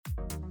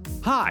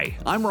Hi,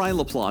 I'm Ryan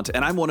LaPlante,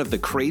 and I'm one of the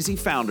crazy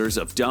founders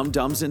of Dumb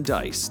Dumbs and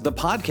Dice, the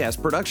podcast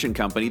production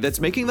company that's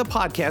making the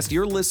podcast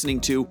you're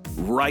listening to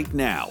right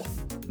now.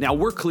 Now,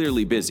 we're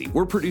clearly busy.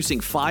 We're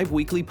producing 5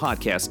 weekly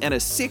podcasts and a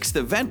 6th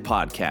event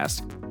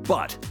podcast,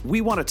 but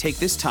we want to take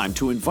this time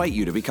to invite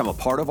you to become a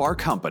part of our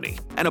company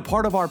and a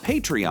part of our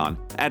Patreon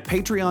at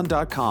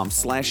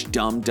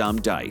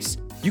patreon.com/dumbdumbdice.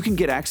 You can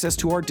get access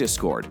to our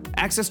Discord,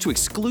 access to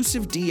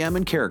exclusive DM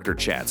and character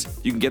chats.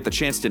 You can get the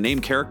chance to name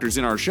characters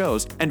in our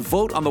shows and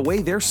vote on the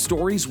way their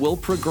stories will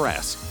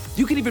progress.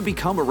 You can even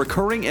become a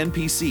recurring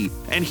NPC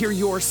and hear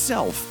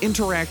yourself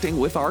interacting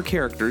with our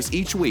characters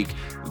each week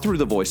through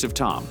the voice of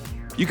Tom.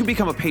 You can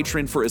become a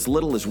patron for as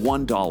little as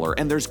 $1,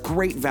 and there's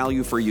great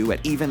value for you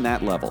at even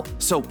that level.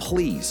 So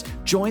please,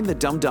 join the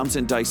Dumb Dumbs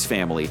and Dice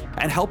family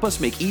and help us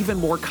make even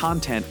more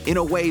content in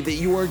a way that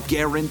you are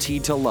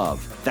guaranteed to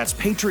love. That's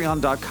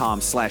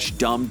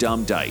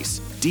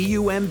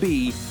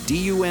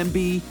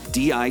patreon.com/dumbdumbdice.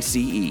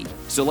 DUMBDICE.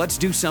 So let's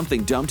do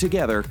something dumb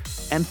together,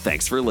 and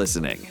thanks for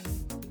listening.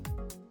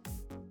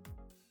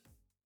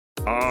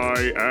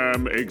 I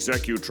am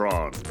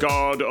Executron,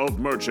 god of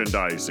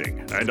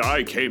merchandising, and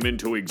I came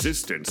into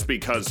existence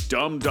because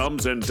Dumb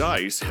Dumbs and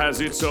Dice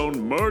has its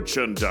own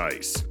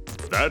merchandise.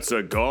 That's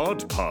a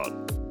god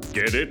pun.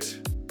 Get it?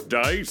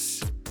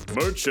 Dice?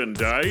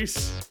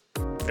 Merchandise?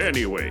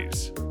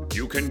 Anyways,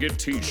 you can get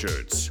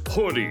t-shirts,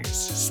 hoodies,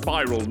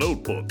 spiral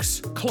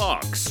notebooks,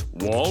 clocks,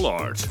 wall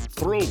art,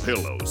 throw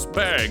pillows,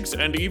 bags,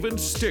 and even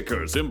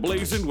stickers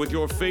emblazoned with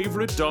your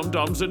favorite Dumb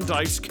Dumbs and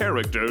Dice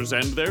characters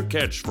and their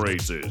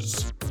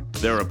catchphrases.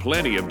 There are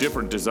plenty of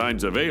different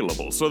designs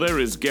available, so there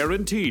is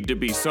guaranteed to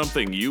be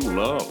something you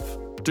love.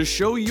 To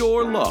show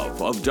your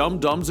love of Dumb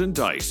Dumbs and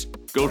Dice,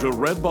 go to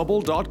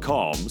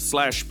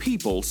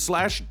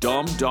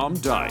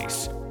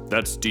redbubble.com/people/dumbdumbdice.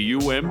 That's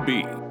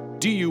DUMBDICE.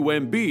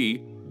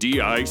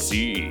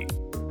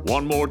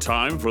 One more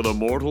time for the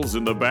mortals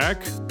in the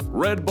back.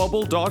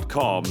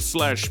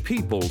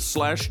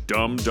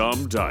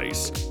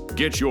 Redbubble.com/people/dumbdumbdice.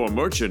 Get your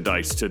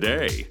merchandise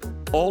today.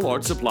 All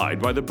art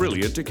supplied by the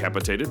brilliant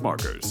Decapitated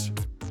Markers.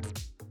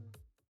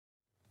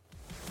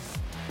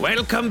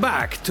 Welcome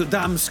back to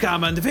Dumb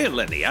Scum and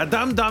Villainy, a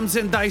Dumb Dumbs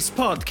and Dice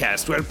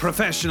podcast where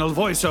professional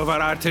voiceover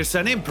artists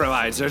and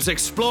improvisers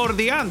explore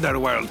the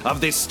underworld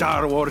of this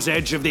Star Wars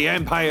Edge of the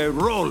Empire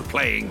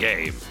role-playing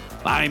game.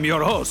 I'm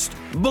your host,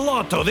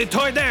 Blotto the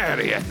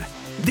Toydarian.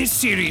 This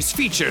series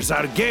features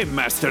our Game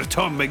Master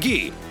Tom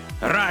McGee,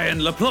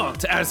 Ryan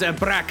LaPlante as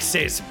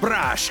Abraxas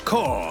Brash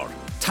Core,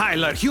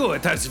 Tyler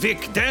Hewitt as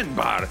Vic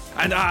Denbar,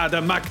 and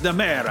Adam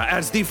McNamara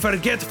as the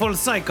forgetful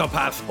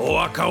psychopath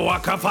Waka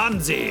Waka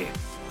Fonzie.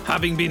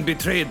 Having been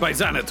betrayed by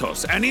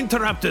Xanatos and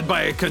interrupted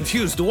by a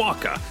confused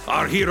Waka,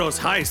 our hero's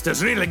heist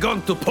has really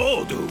gone to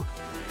Podu.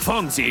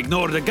 Fonzie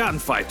ignored a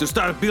gunfight to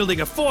start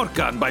building a fork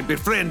gun by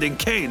befriending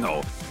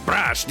Kano.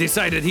 Brash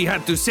decided he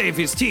had to save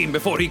his team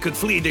before he could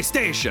flee the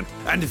station,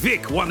 and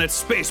Vic won at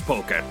Space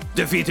Poker,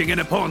 defeating an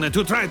opponent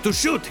who tried to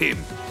shoot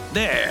him.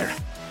 There,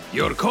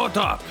 you're caught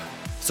up.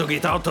 So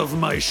get out of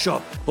my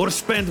shop or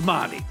spend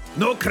money.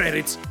 No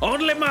credits,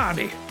 only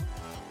money.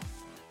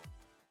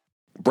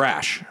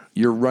 Brash,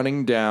 you're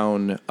running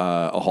down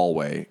a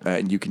hallway,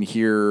 and you can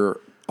hear,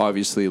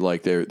 obviously,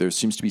 like there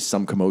seems to be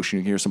some commotion.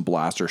 You can hear some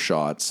blaster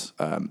shots,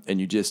 and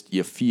you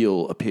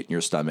feel a pit in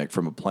your stomach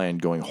from a plan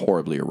going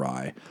horribly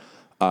awry.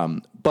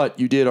 But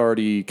you did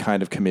already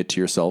kind of commit to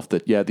yourself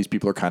that, yeah, these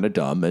people are kind of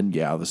dumb, and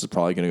yeah, this is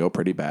probably going to go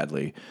pretty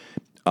badly.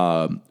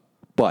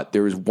 But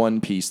there is one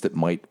piece that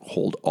might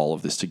hold all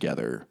of this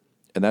together,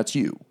 and that's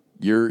you.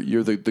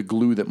 You're the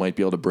glue that might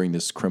be able to bring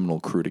this criminal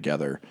crew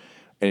together.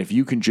 And if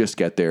you can just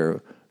get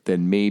there,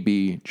 then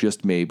maybe,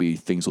 just maybe,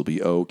 things will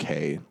be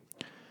okay.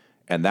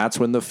 And that's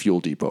when the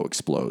fuel depot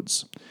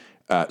explodes.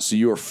 So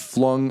you are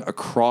flung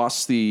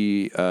across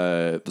the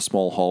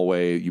small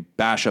hallway. You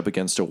bash up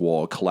against a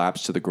wall,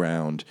 collapse to the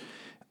ground.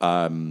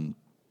 You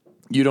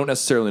don't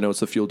necessarily know it's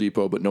the fuel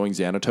depot, but knowing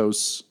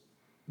Xanatos,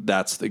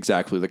 that's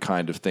exactly the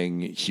kind of thing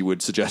he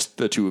would suggest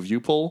the two of you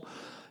pull.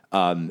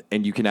 And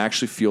you can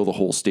actually feel the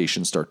whole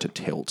station start to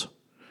tilt.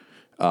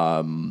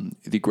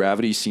 The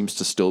gravity seems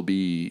to still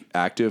be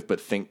active, but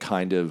think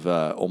kind of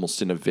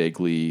almost in a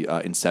vaguely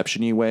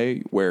Inception-y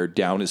way, where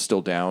down is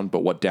still down,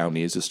 but what down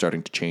is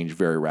starting to change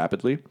very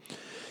rapidly.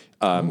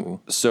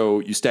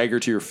 So you stagger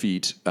to your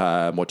feet.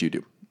 What do you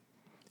do?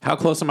 How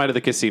close am I to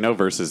the casino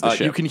versus the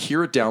ship? You can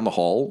hear it down the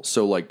hall,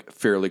 so like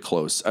fairly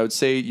close. I would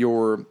say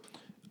you're...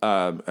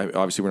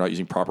 obviously, we're not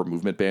using proper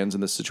movement bands in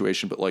this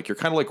situation, but like you're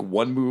kind of like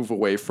one move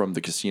away from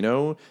the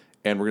casino,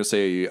 and we're going to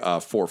say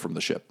 4 from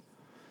the ship.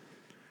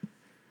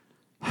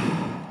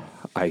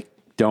 I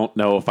don't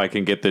know if I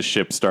can get this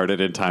ship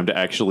started in time to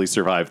actually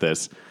survive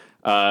this.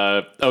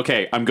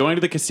 Okay, I'm going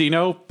to the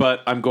casino, but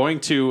I'm going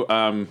to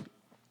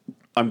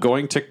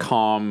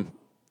calm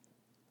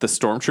the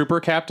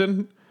stormtrooper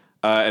captain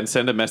and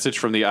send a message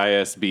from the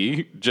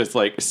ISB, just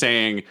like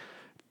saying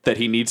that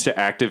he needs to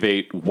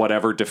activate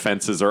whatever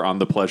defenses are on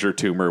the pleasure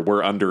tumor.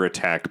 We're under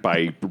attack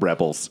by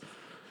rebels.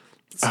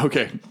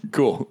 Okay,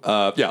 cool.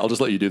 Yeah, I'll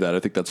just let you do that. I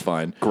think that's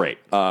fine. Great.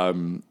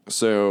 And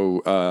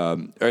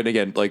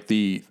again, like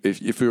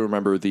if you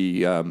remember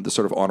the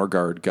sort of honor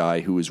guard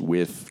guy who was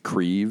with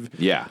Creve,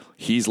 Yeah.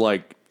 he's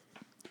like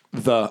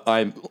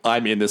I'm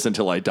in this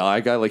until I die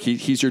guy. Like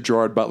he's your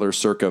Gerard Butler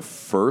circa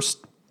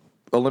first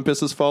Olympus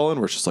Has Fallen,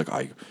 where it's just like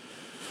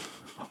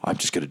I'm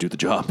just gonna do the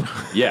job.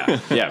 Yeah,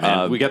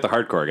 man. We got the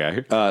hardcore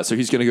guy. So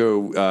he's gonna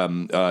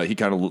go. He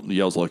kind of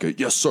yells like a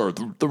 "Yes, sir.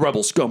 The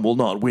rebel scum will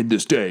not win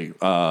this day."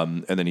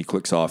 And then he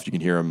clicks off. You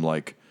can hear him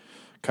like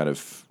kind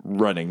of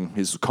running.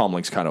 His comm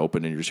link's kind of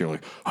open, and you're just hearing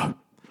like.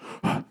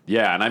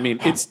 Yeah, and I mean,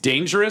 it's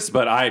dangerous,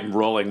 but I'm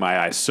rolling my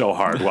eyes so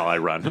hard while I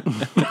run.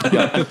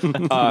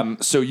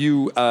 So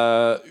you,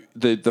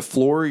 the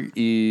floor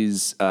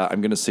is,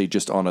 I'm going to say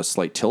just on a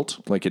slight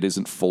tilt, like it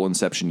isn't full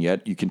inception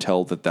yet. You can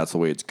tell that that's the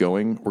way it's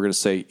going. We're going to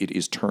say it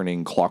is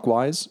turning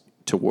clockwise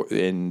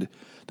and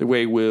the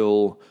way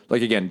will,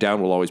 like again,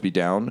 down will always be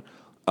down.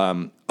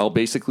 I'll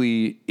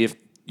basically, if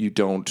you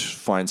don't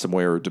find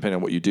somewhere, depending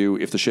on what you do,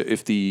 if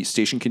the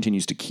station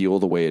continues to keel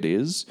the way it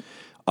is,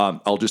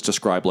 I'll just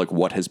describe like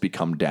what has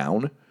become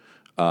down.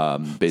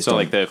 Based So on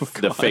like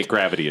the fake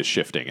gravity is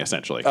shifting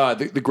essentially.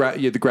 the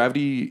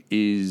gravity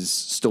is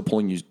still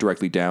pulling you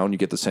directly down. You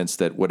get the sense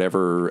that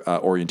whatever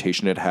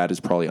orientation it had is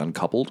probably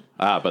uncoupled.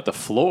 But the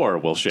floor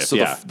will shift. So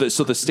yeah.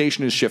 so the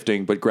station is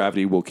shifting, but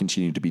gravity will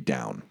continue to be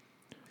down.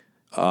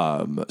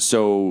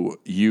 So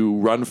you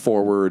run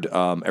forward.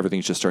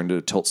 Everything's just starting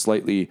to tilt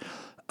slightly.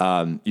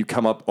 You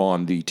come up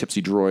on the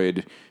tipsy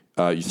droid.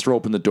 You throw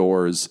open the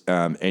doors,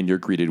 and you're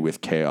greeted with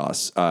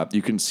chaos.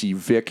 You can see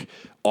Vic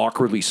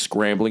awkwardly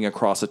scrambling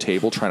across a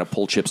table, trying to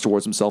pull chips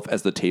towards himself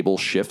as the table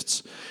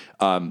shifts.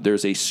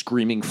 There's a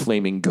screaming,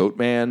 flaming goat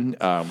man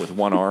with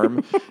one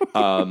arm.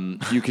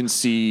 You can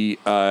see,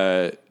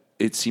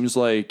 it seems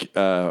like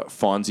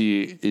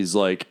Fonzie is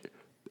like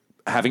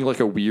having like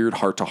a weird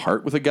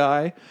heart-to-heart with a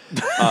guy.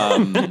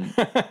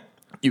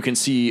 You can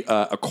see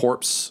a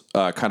corpse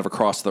kind of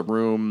across the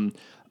room.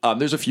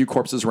 There's a few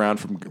corpses around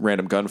from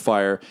random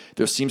gunfire.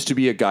 There seems to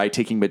be a guy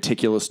taking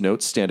meticulous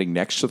notes standing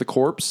next to the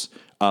corpse,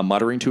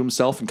 muttering to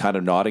himself and kind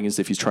of nodding as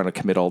if he's trying to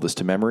commit all this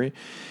to memory.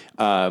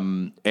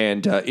 And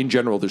in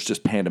general, there's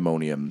just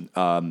pandemonium.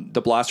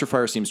 The blaster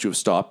fire seems to have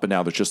stopped, but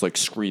now there's just like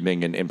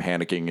screaming and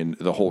panicking, and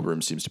the whole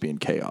room seems to be in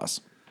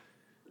chaos.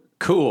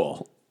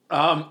 Cool.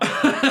 I'm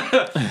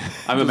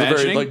It's a imagining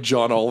very like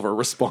John Oliver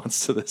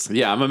response to this.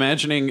 Yeah, I'm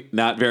imagining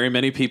not very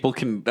many people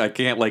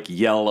can't like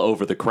yell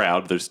over the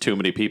crowd. There's too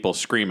many people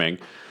screaming.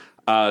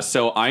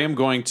 So I am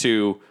going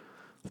to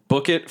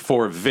book it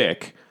for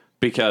Vic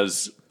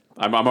because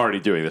I'm already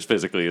doing this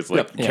physically. It's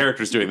like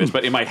characters doing this.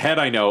 But in my head,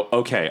 I know,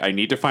 okay, I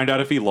need to find out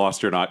if he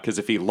lost or not, because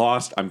if he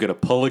lost, I'm going to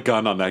pull a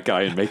gun on that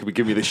guy and make him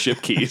give me the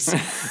ship keys.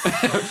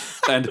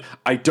 And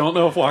I don't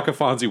know if Waka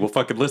Fonzie will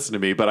fucking listen to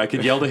me, but I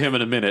can yell to him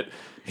in a minute.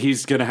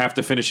 He's going to have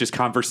to finish his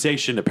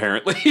conversation,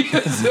 apparently.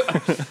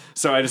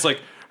 So I just like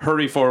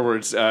hurry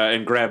forwards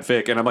and grab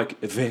Vic. And I'm like,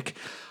 Vic,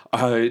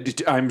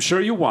 I'm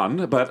sure you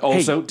won, but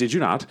also, did you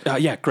not?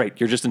 Yeah, great.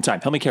 You're just in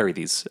time. Help me carry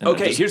these. And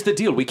Okay, here's the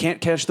deal. We can't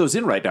cash those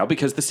in right now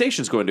because the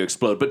station's going to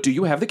explode, but do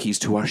you have the keys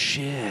to our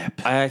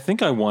ship? I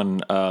think I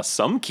won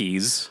some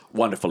keys.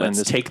 Wonderful.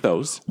 Let's take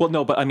those. Well,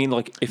 no, but I mean,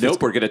 like, if Nope,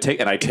 it's, we're going to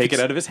take, and I take it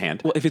out of his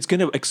hand, well, if it's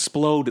going to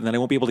explode, then I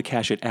won't be able to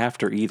cash it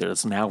after either.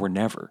 It's now or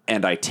never.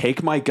 and I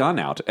take my gun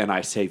out, and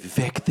I say,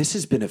 Vic, this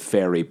has been a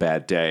very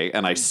bad day,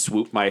 and I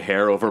swoop my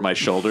hair over my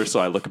shoulder so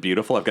I look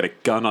beautiful. I've got a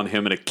gun on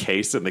him and a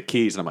case and the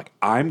keys, and I'm like,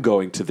 I'm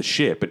going to the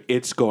ship, and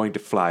it's going to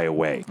fly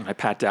away. And I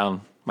pat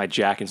down my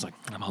jacket. It's like,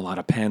 I'm a lot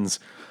of pens.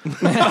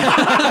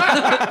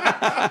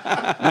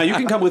 Now you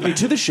can come with me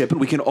to the ship and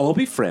we can all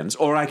be friends,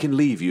 or I can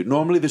leave you.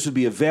 Normally this would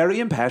be a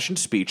very impassioned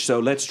speech, so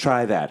let's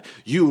try that.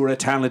 You are a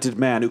talented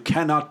man who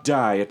cannot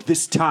die at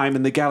this time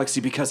in the galaxy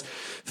because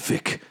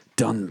Vic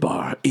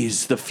Dunbar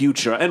is the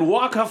future. And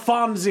Waka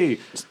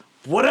Fonzie,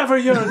 whatever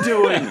you're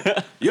doing,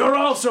 you're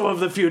also of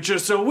the future,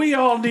 so we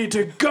all need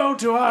to go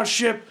to our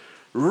ship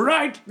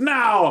right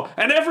now,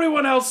 and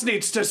everyone else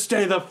needs to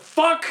stay the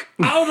fuck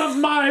out of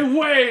my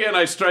way. And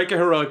I strike a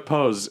heroic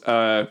pose,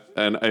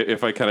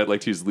 if I kind of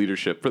like to use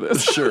leadership for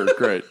this. Sure,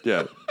 great,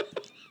 yeah.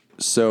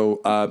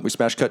 So we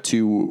smash cut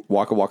to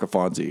Waka Waka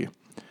Fonzie.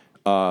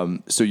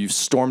 So you've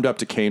stormed up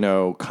to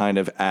Kano kind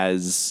of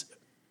as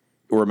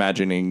we're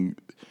imagining.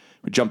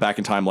 We jump back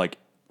in time like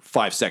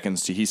 5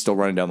 seconds to he's still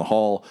running down the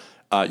hall.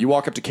 You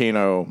walk up to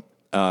Kano,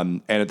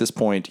 and at this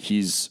point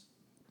he's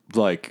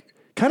like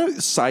kind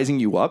of sizing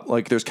you up.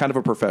 Like there's kind of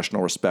a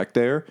professional respect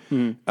there.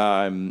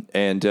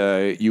 And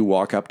you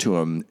walk up to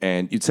him,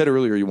 and you'd said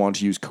earlier you wanted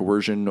to use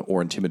coercion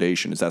or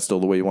intimidation. Is that still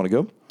the way you want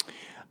to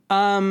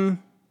go?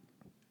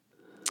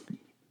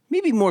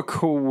 Maybe more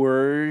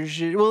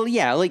coercion. Well,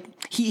 yeah, like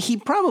he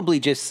probably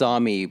just saw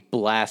me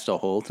blast a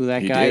hole through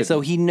that guy, did. so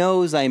he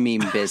knows I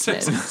mean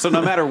business. So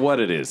no matter what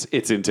it is,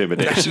 it's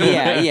intimidation.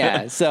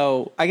 yeah.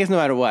 So I guess no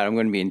matter what, I'm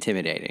going to be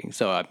intimidating.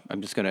 So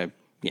I'm just going to,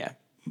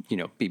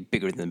 be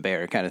bigger than the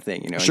bear kind of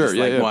thing, Sure, and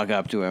just walk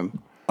up to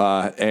him.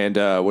 And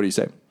what do you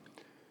say?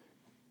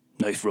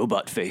 Nice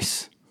robot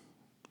face.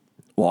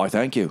 Why,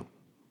 thank you.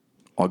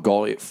 I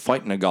got it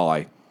fighting a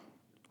guy.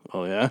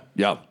 Oh yeah.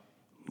 Yeah.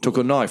 Took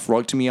a knife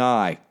right to me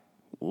eye.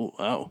 Oh,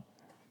 wow.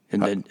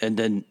 And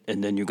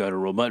then you got a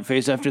robot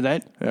face after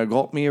that. I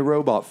got me a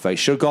robot face.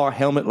 Should have got a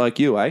helmet like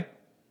you, eh?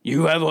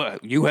 You had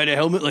a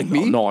helmet like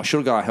me. No, I should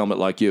have got a helmet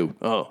like you.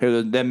 Oh.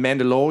 Here, them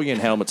Mandalorian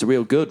helmets are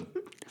real good.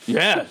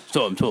 Yeah,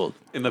 so I'm told.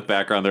 In the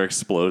background, there are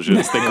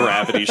explosions. The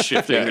gravity's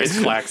shifting. There's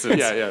klaxons.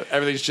 Yeah.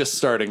 Everything's just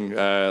starting.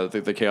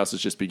 The chaos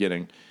is just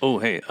beginning. Oh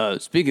hey,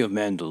 speaking of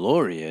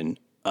Mandalorian,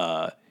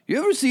 you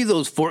ever see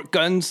those fork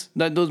guns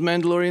that those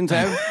Mandalorians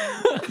have?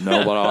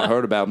 No, but I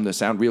heard about them. They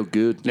sound real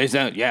good. They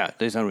sound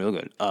real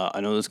good. I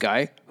know this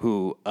guy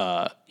who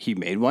he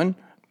made one,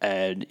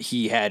 and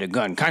he had a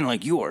gun kind of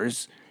like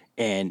yours,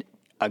 and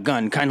a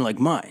gun kind of like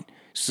mine.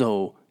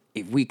 So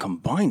if we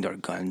combined our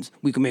guns,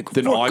 we could make a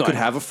Then fork I gun. could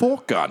have a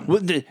fork gun.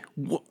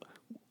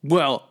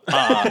 Well,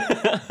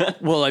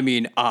 I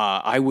mean,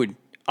 I would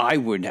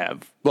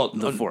have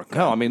the fork gun.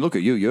 No, I mean, look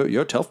at you.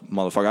 You're a tough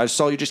motherfucker. I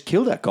saw you just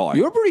kill that guy.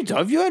 You're pretty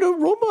tough. You had a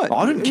robot.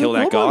 I didn't kill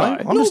that guy.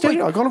 I'm just telling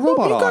you, I got a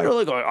robot you eye. got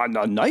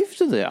like a knife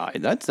to the eye.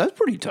 That's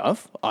pretty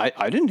tough.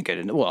 I didn't get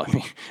it. Well, I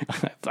mean,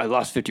 I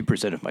lost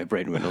 50% of my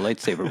brain when a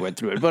lightsaber went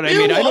through it. But I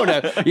mean, I don't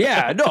have.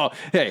 Yeah, no.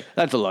 Hey,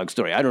 that's a long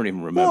story. I don't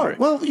even remember. What?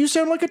 Well, you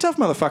sound like a tough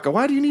motherfucker.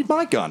 Why do you need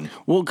my gun?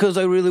 Well, because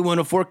I really want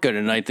a fork gun,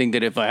 and I think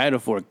that if I had a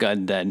fork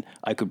gun, then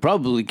I could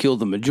probably kill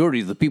the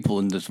majority of the people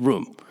in this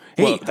room.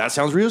 Hey, Well, that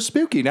sounds real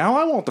spooky. Now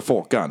I want the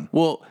fork gun.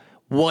 well,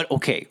 what?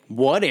 Okay,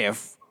 what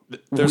if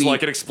There's we-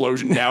 like an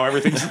explosion. Now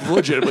everything's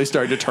legitimately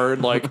starting to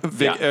turn. Like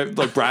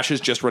like Brash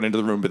has just run into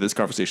the room, but this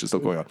conversation is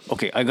still going on.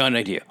 Okay, I got an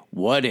idea.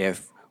 What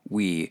if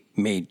we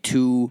made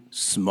two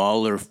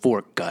smaller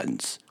fork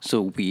guns?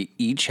 So we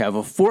each have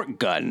a fork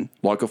gun.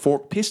 Like a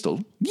fork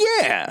pistol.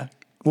 Yeah.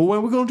 Well, when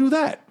are we going to do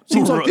that?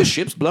 Seems like Right. this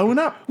ship's blowing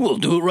up. We'll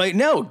do it right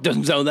now.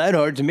 Doesn't sound that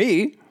hard to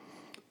me.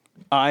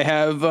 I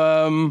have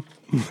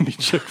let me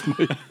check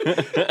my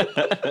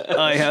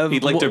I have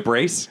He'd like to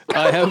brace.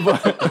 I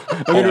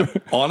have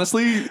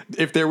Honestly,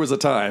 if there was a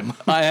time.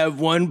 I have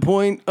 1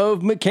 point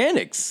of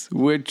mechanics,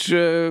 which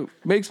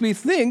makes me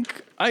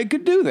think I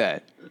could do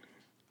that.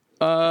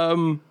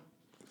 And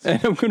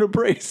I'm gonna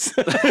brace.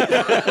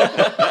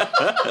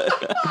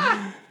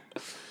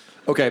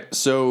 Okay,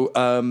 so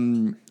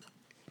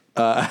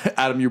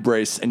Adam, you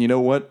brace, and you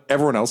know what?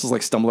 Everyone else is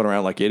like stumbling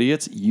around like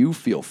idiots. You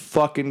feel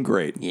fucking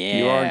great.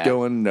 You aren't Yeah.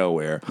 going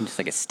nowhere. Just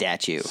like a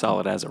statue.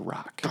 Solid as a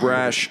rock.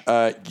 Brash,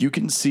 you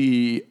can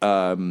see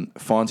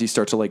Fonzie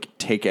start to like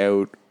take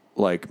out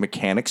like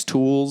mechanics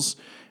tools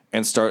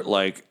and start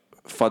like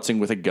futzing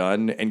with a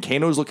gun. And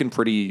Kano's looking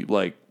pretty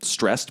like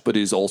stressed, but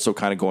is also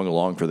kind of going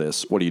along for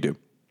this. What do you do?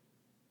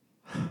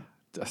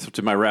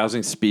 Did my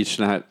rousing speech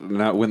not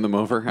win them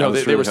over? No,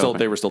 they were still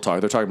talking.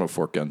 They're talking about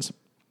fork guns.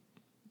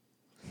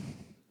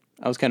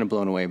 I was kind of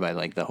blown away by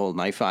like the whole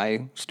knife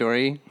eye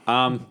story.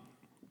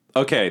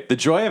 Okay, the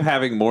joy of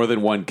having more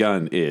than one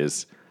gun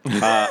is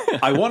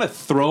I want to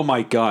throw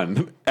my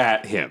gun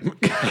at him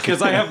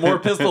because I have more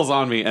pistols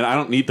on me and I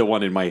don't need the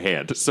one in my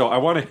hand. So I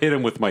want to hit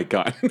him with my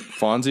gun.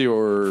 Fonzie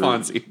or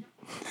Fonzie.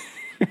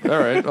 All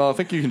right. Well, I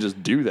think you can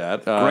just do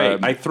that.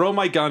 Great. I throw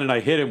my gun and I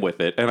hit him with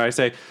it and I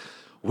say,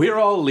 we're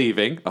all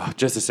leaving. Oh,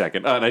 just a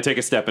second. And I take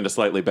a step into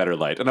slightly better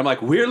light. And I'm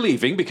like, we're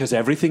leaving because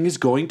everything is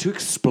going to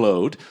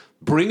explode.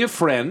 Bring a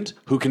friend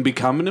who can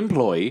become an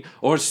employee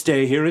or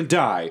stay here and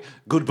die.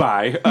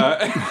 Goodbye.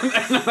 And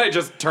then I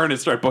just turn and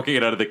start booking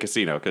it out of the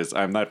casino because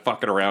I'm not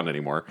fucking around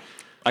anymore.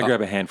 I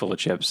grab a handful of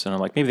chips and I'm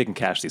like, maybe they can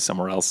cash these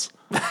somewhere else.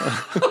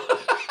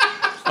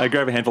 I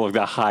grab a handful of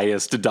the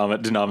highest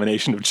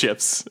denomination of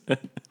chips.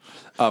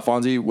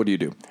 Fonzie, what do you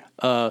do?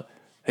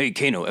 Hey,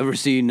 Kano, ever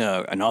seen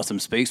an awesome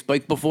space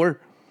bike before?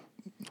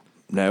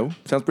 No.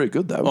 Sounds pretty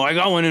good, though. Well, I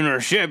got one in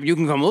our ship. You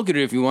can come look at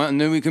it if you want, and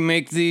then we can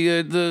make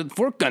the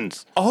fork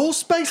guns. A whole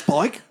space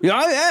bike?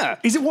 Yeah.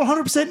 Is it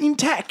 100%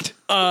 intact?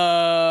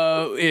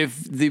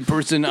 If the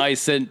person I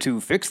sent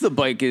to fix the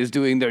bike is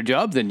doing their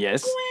job, then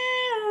yes.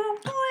 Oh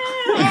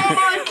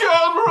my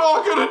god, we're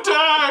all gonna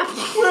die!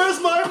 Where's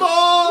my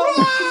mom?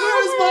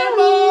 Where's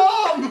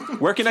my mom?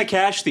 Where can I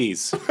cash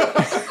these?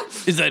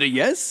 Is that a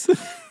yes?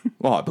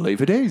 Well, I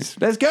believe it is.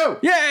 Let's go!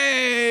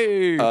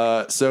 Yay!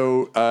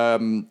 So,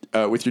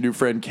 with your new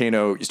friend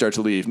Kano, you start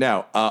to leave.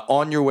 Now,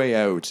 on your way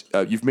out,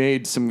 you've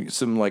made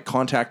some like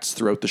contacts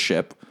throughout the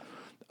ship.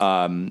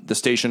 The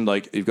station,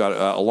 like you've got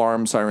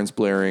alarm sirens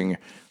blaring,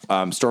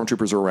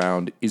 stormtroopers are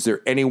around. Is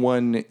there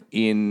anyone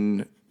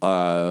in?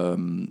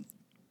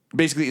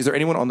 Basically, is there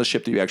anyone on the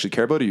ship that you actually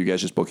care about? Or are you guys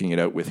just booking it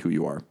out with who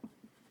you are?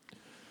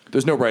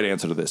 There's no right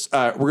answer to this.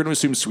 We're going to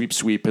assume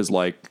Sweep is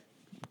like.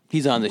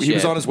 He's on the ship. He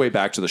was on his way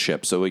back to the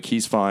ship, so like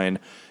he's fine.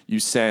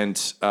 You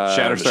sent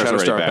Shatterstar's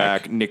already Shatterstar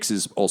back. Nyx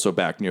is also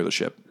back near the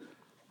ship.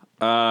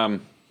 Nyx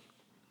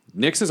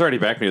is already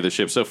back near the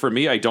ship, so for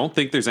me, I don't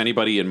think there's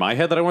anybody in my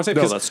head that I want to say.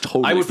 No, 'cause that's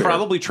totally I would fair.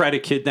 probably try to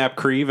kidnap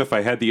Kryve if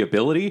I had the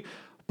ability,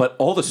 but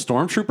all the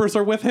stormtroopers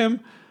are with him,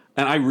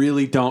 and I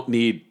really don't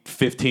need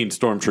 15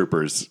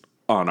 stormtroopers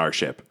on our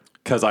ship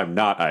because I'm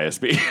not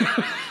ISB.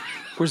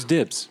 Where's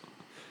Dibs?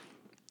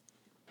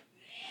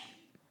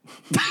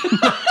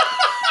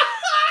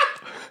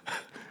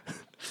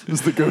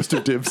 He's the ghost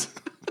of Dibs.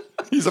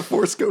 He's a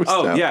Force ghost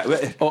Oh now.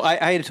 yeah. Oh,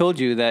 I had told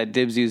you that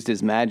Dibs used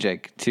his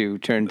magic to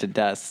turn to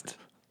dust.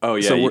 Oh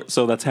yeah.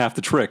 So that's half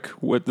the trick.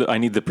 I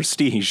need the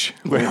prestige.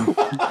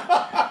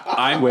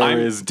 I'm Where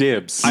is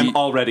Dibs? I'm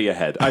already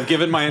ahead. I've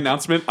given my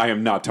announcement. I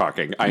am not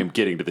talking. I am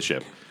getting to the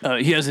ship.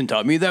 He hasn't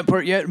taught me that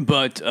part yet,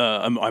 but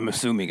I'm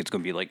assuming it's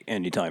going to be like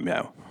any time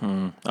now.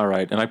 All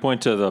right. And I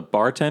point to the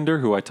bartender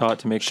who I taught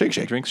to make Shake,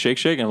 shake. drinks. Shake,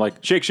 shake. And I'm like,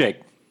 shake, shake.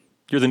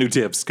 You're the new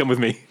Dibs. Come with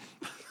me.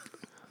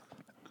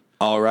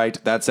 All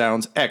right, that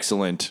sounds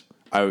excellent.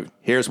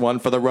 Here's one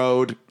for the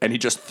road, and he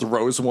just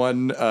throws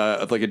one like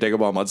a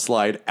Dagobah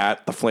mudslide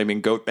at the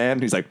flaming goat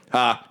man. He's like,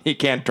 he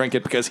can't drink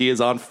it because he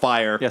is on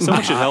fire. Yeah,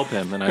 someone should help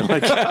him. And I'm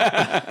like,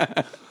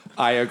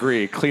 I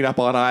agree. Clean up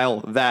on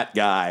aisle, that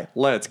guy.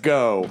 Let's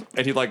go.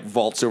 And he like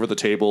vaults over the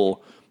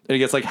table, and he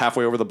gets like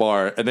halfway over the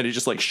bar, and then he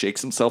just like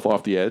shakes himself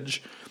off the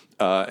edge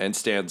and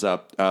stands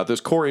up.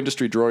 Those core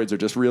industry droids are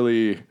just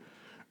really,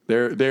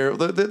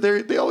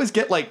 they always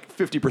get like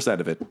 50%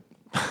 of it.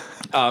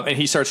 And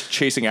he starts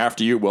chasing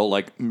after you while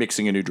like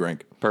mixing a new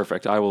drink.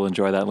 perfect. I will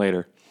enjoy that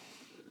later.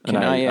 And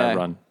I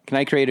run. Can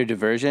I create a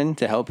diversion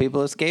to help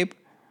people escape?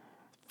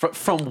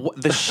 From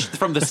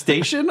the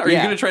station? Are you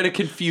Yeah. going to try to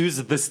confuse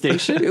the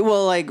station?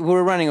 Well, like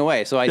we're running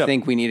away, so I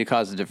think we need to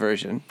cause a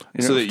diversion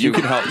So that you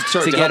can help.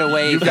 Sorry, to get help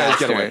away you guys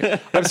faster. get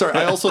away. I'm sorry.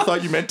 I also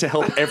thought you meant to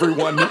help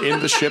everyone in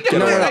the ship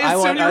get away. no, I I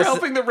want assume you're us-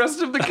 helping the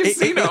rest of the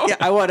casino. Yeah,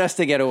 I want us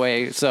to get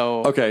away.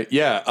 So Okay,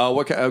 yeah.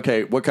 What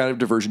kind of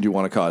diversion do you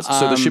want to cause?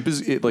 So the ship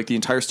is like the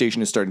entire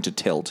station is starting to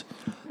tilt.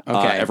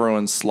 Okay.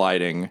 Everyone's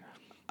sliding.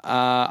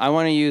 I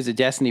want to use a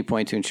destiny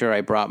point to ensure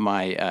I brought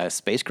my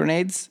space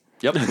grenades.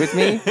 Yep. With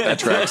me. That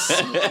tracks.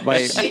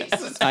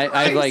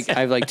 I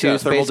have like two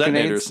thermal space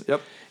grenades. detonators.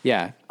 Yep.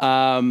 Yeah.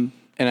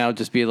 And I'll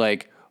just be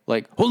like,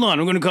 hold on,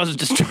 I'm going to cause a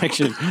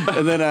distraction.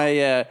 and then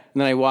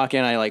I walk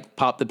in, I like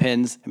pop the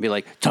pins and be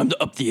like, time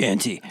to up the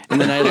ante. And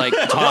then I like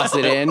toss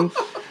it in.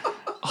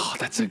 Oh,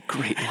 that's a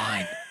great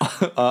line.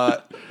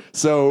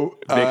 So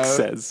Vic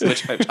says.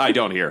 Which I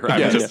don't hear.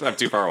 I'm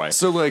too far away.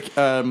 So like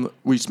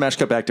we smash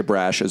cut back to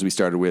Brash as we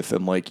started with,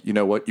 and like, you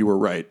know what, you were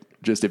right.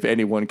 Just if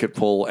anyone could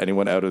pull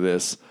anyone out of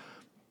this,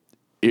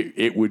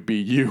 it would be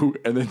you.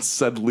 And then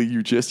suddenly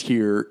you just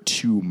hear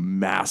two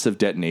massive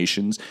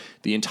detonations.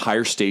 The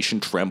entire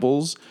station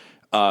trembles.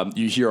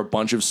 You hear a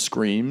bunch of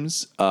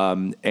screams,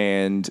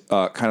 and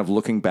kind of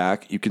looking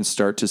back, you can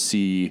start to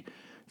see,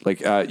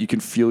 like, you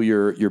can feel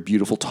your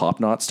beautiful top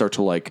knot start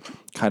to like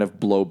kind of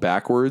blow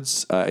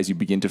backwards as you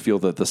begin to feel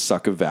the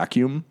suck of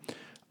vacuum.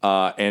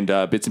 And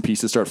bits and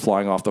pieces start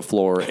flying off the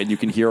floor, and you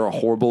can hear a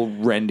horrible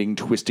rending,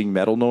 twisting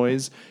metal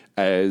noise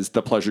as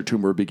the pleasure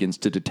tumor begins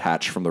to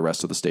detach from the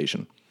rest of the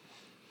station.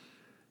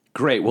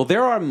 Great. Well,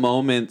 there are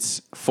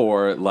moments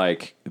for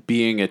like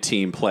being a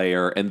team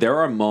player, and there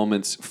are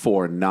moments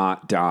for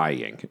not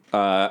dying.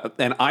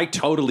 And I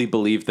totally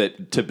believe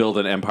that to build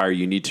an empire,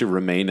 you need to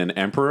remain an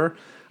emperor.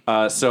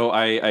 So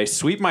I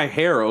sweep my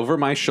hair over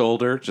my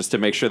shoulder just to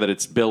make sure that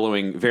it's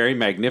billowing very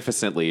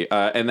magnificently.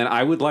 And then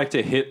I would like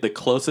to hit the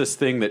closest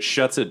thing that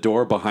shuts a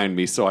door behind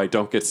me so I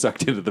don't get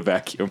sucked into the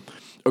vacuum.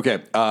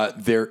 Okay,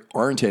 there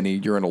aren't any.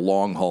 You're in a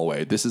long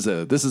hallway. This is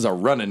a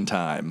running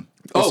time.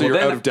 Oh, So well, you're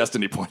then- out of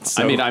destiny points.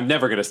 I so- mean, I'm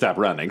never going to stop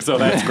running, so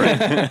that's great.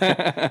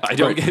 I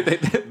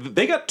don't.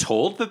 They got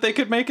told that they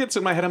could make it, so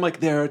in my head, I'm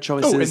like, there are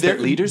choices that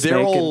leaders they're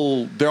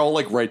make. they're all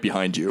like right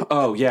behind you.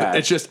 Oh, yeah.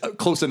 It's just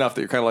close enough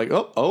that you're kind of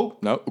like, oh,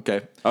 no,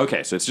 okay.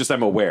 Okay, so it's just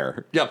I'm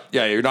aware. Yeah.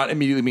 You're not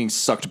immediately being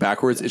sucked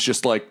backwards. It's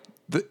just like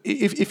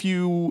if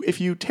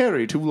you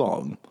tarry too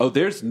long. Oh,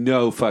 there's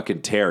no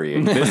fucking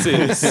tarrying. This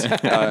is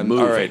moving.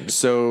 All right.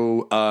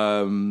 So,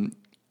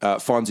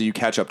 Fonzie, you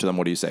catch up to them.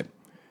 What do you say?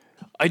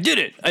 I did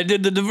it. I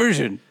did the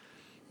diversion.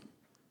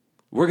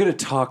 We're going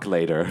to talk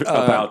later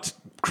about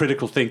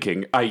critical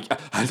thinking.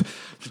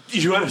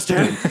 You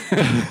understand?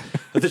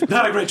 That's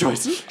not a great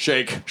choice.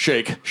 Shake,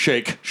 shake,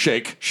 shake,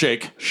 shake,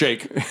 shake,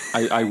 shake.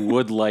 I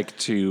would like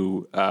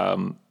to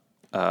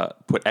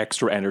put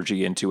extra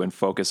energy into and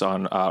focus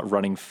on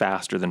running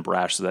faster than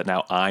Brash so that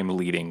now I'm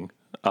leading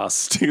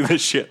us to the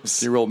ships.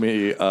 Can you roll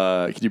me?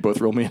 Can you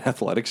both roll me an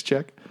athletics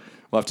check?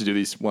 We'll have to do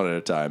these one at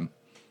a time.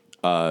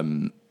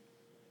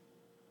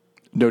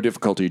 No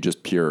difficulty,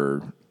 just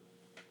pure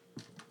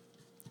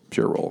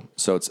roll.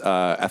 So it's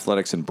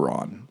athletics and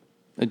brawn.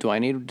 Do I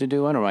need to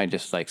do one, or am I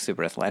just like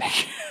super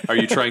athletic? Are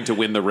you trying to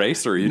win the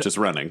race, or are you just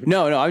running?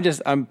 no,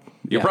 I'm.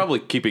 You're yeah. probably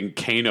keeping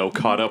Kano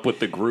caught up with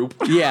the group.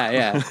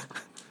 Yeah.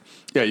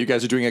 Yeah, you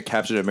guys are doing a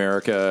Captain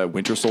America,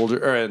 Winter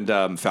Soldier,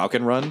 and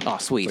Falcon run. Oh,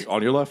 sweet. Like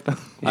on your left.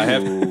 I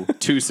have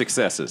 2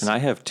 successes. And I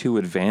have 2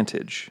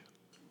 advantage.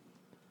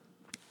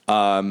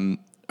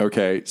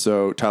 Okay,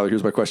 so Tyler,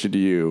 here's my question to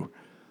you.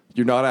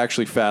 You're not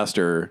actually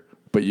faster,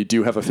 but you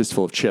do have a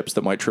fistful of chips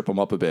that might trip him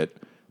up a bit.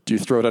 Do you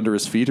throw it under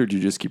his feet, or do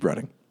you just keep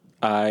running?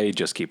 I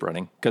just keep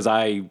running because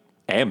I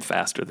am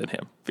faster than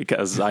him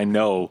because I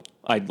know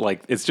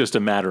it's just a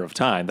matter of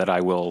time that I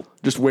will.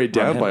 Just weighed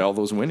down him. by all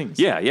those winnings.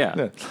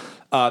 Yeah.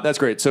 That's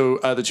great. So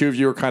the two of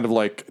you are kind of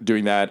like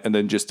doing that, and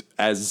then just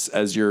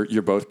as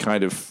you're both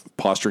kind of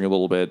posturing a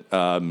little bit,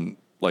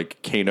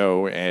 like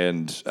Kano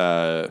and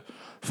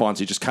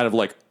Fonzie just kind of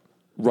like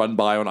run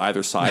by on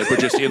either side, but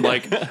just in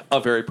like a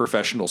very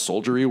professional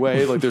soldiery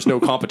way. Like there's no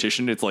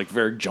competition. It's like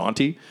very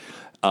jaunty.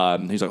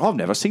 He's like, I've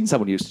never seen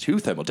someone use 2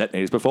 thermal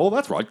detonators before.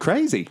 That's right,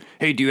 crazy.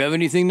 Hey, do you have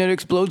anything that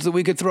explodes that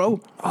we could throw?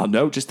 Oh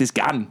no, just this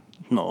gun.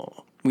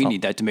 No, we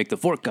need that to make the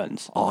fork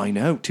guns. I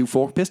know, 2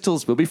 fork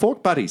pistols. We'll be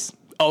fork buddies.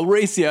 I'll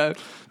race ya.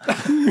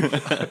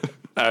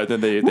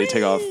 Then they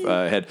take off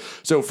ahead.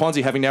 So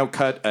Fonzie, having now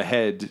cut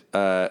ahead.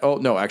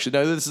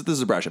 This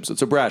is a Brash episode.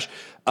 So Brash,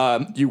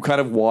 you kind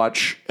of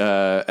watch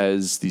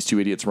as these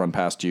 2 idiots run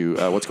past you.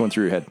 What's going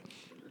through your head?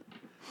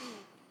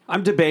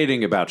 I'm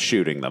debating about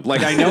shooting them.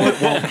 Like, I know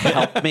it won't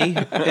help me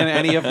in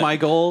any of my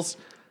goals,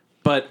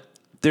 but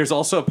there's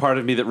also a part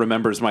of me that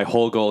remembers my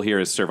whole goal here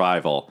is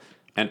survival.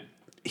 And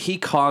he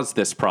caused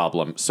this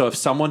problem. So if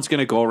someone's going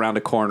to go around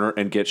a corner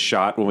and get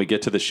shot when we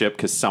get to the ship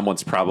because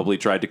someone's probably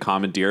tried to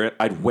commandeer it,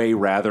 I'd way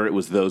rather it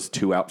was those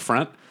 2 out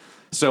front.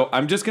 So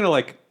I'm just going to,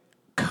 like,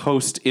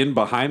 coast in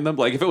behind them.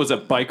 Like, if it was a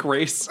bike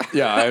race.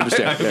 Yeah, I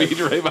understand. I'd be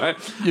right behind.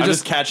 You're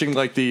just catching,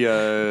 like, what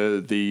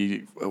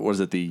is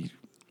it,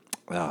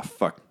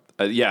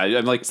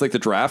 I'm like, it's like the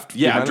draft.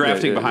 yeah, behind I'm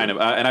drafting it? behind him.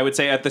 And I would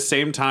say at the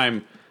same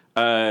time,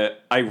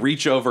 I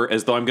reach over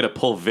as though I'm going to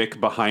pull Vic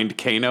behind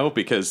Kano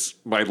because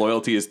my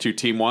loyalty is to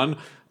Team 1.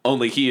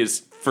 Only he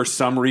is, for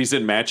some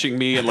reason, matching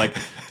me and like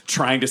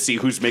trying to see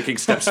who's making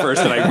steps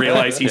first. And I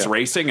realize he's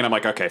racing, and I'm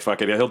like, okay,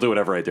 fuck it, he'll do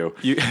whatever I do.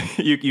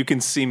 You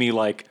can see me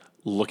like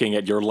looking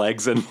at your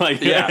legs and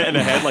like and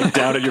ahead, like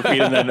down at your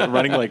feet, and then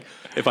running like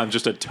if I'm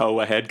just a toe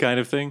ahead kind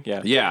of thing.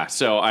 Yeah. Yeah.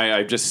 So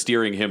I'm just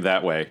steering him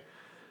that way.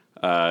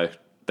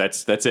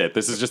 That's it.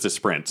 This is just a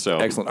sprint. So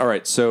Excellent. All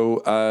right.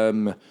 So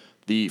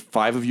the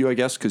 5 of you, I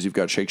guess, because you've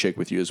got Shake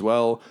with you as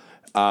well,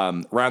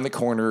 round the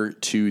corner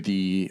to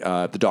the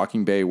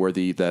docking bay where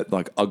that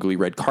like ugly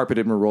red carpet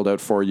had been rolled out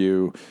for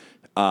you.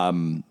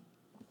 You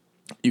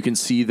can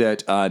see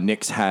that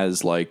Nyx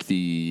has like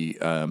the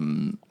you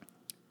know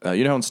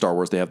how in Star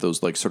Wars they have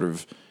those like sort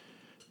of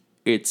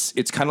it's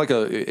kind of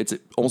like it's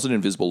almost an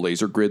invisible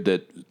laser grid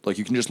that like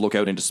you can just look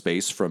out into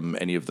space from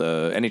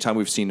anytime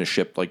we've seen a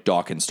ship like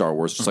dock in Star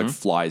Wars, just like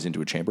flies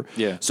into a chamber.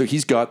 Yeah. So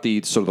he's got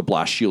the sort of the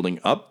blast shielding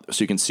up,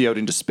 so you can see out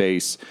into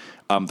space.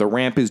 The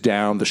ramp is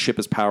down, the ship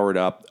is powered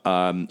up.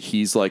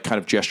 He's like kind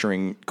of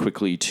gesturing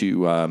quickly to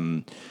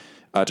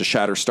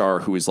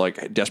Shatterstar, who is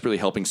like desperately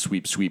helping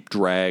Sweep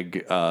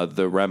drag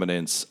the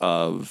remnants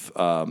of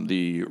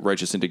the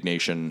Righteous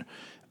Indignation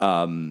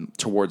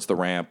towards the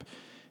ramp.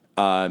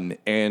 And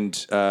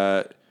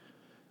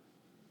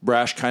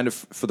Brash, kind of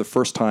for the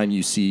first time,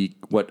 you see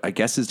what I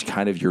guess is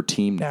kind of your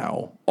team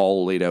now,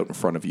 all laid out in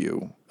front of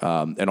you,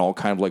 and all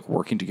kind of like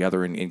working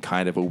together in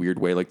kind of a weird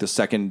way. Like the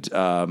second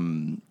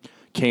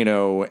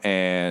Kano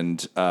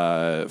and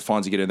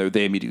Fonzie get in there,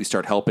 they immediately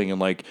start helping,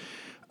 and like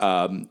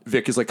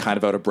Vic is like kind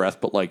of out of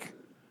breath, but like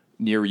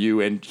near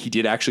you, and he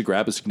did actually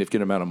grab a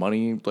significant amount of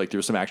money. Like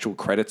there's some actual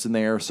credits in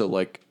there, so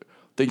like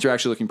things are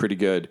actually looking pretty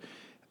good.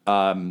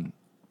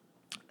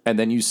 And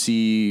then you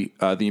see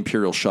the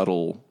Imperial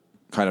shuttle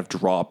kind of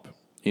drop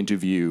into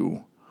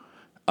view.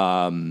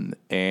 And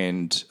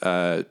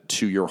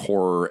to your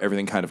horror,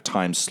 everything kind of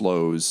time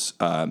slows.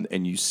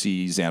 And you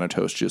see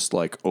Xanatos just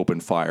like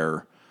open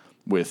fire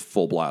with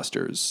full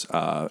blasters.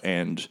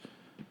 And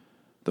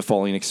the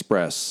Falling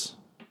Express,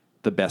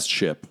 the best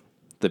ship,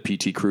 the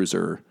PT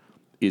Cruiser,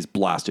 is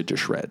blasted to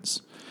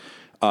shreds.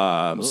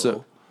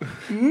 So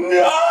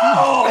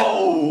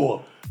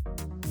No!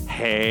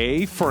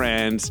 Hey,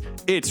 friends,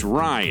 it's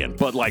Ryan,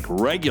 but like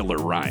regular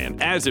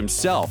Ryan, as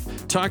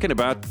himself, talking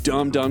about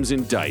Dumb Dumbs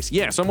and Dice.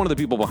 Yes, I'm one of the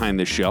people behind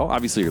this show.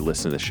 Obviously, you're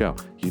listening to the show.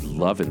 You're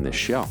loving this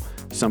show.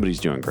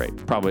 Somebody's doing great.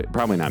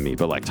 Probably not me,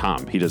 but like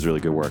Tom, he does really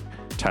good work.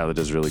 Tyler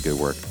does really good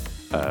work.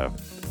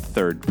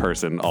 Third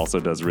person also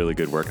does really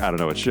good work. I don't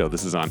know what show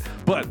this is on.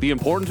 But the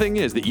important thing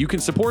is that you can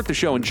support the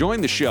show and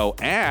join the show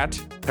at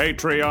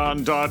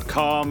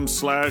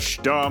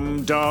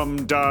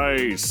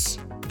Patreon.com/dumbdumbdice.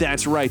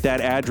 That's right,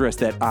 that address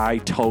that I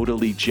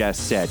totally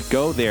just said.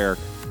 Go there,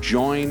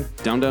 join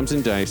Dumb Dumbs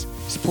and Dice,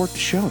 support the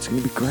show. It's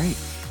going to be great.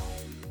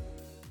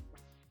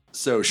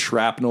 So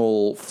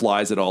shrapnel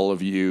flies at all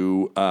of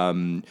you.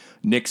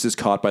 Nyx is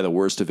caught by the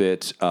worst of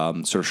it.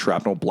 Sort of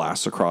shrapnel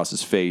blasts across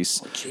his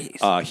face.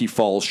 He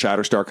falls.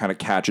 Shatterstar kind of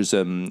catches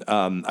him.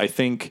 I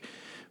think,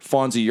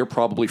 Fonzie, you're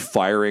probably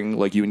firing.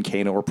 Like you and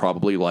Kano are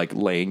probably like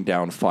laying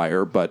down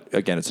fire. But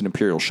again, it's an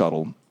Imperial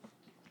shuttle.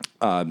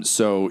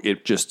 So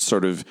it just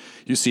sort of,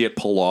 you see it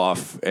pull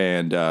off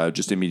and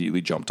just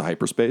immediately jump to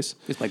hyperspace.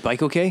 Is my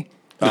bike okay?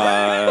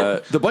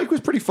 The bike was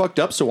pretty fucked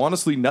up, so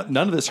honestly, none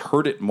of this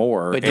hurt it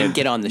more. But it didn't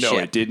get on the ship. No,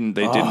 it didn't.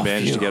 They didn't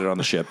manage to get it on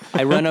the ship.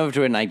 I run over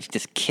to it and I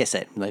just kiss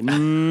it. Like,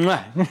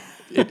 mwah.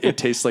 It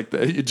tastes like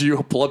the. Do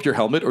you pull up your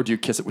helmet or do you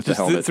kiss it with the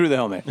helmet? Through the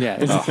helmet. Yeah.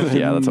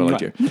 Yeah, that's what I like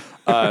to hear.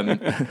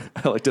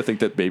 I like to think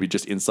that maybe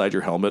just inside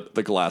your helmet,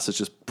 the glass is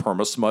just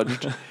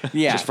perma-smudged.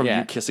 Just from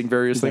you kissing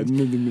various things.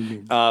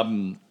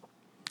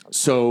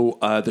 So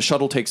the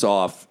shuttle takes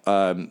off.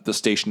 The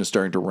station is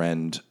starting to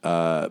rend.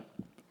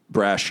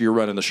 Brash, you're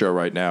running the show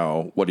right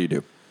now. What do you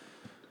do?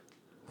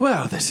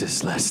 Well, this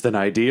is less than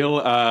ideal.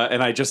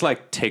 And I just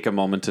like take a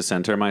moment to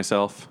center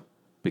myself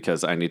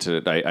because I need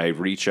to. I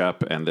reach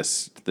up and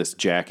this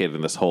jacket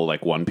and this whole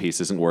like one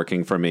piece isn't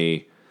working for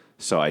me.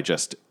 So I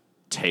just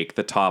take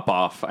the top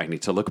off. I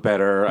need to look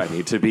better. I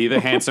need to be the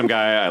handsome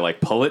guy. I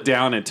like pull it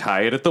down and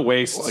tie it at the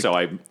waist so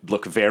I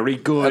look very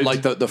good. And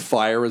like the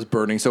fire is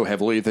burning so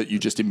heavily that you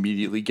just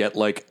immediately get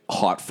like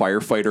hot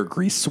firefighter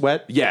grease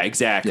sweat. Yeah,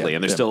 exactly. Yeah,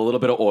 and there's yeah. still a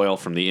little bit of oil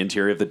from the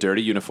interior of the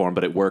dirty uniform,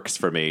 but it works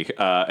for me.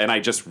 And I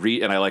just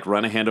and I like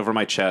run a hand over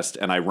my chest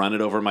and I run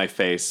it over my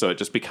face, so it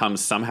just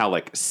becomes somehow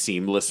like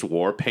seamless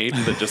war paint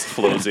that just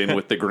flows in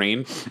with the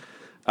green.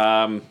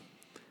 And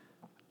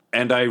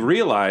I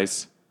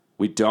realize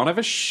we don't have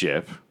a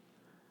ship.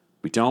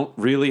 We don't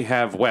really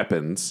have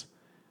weapons.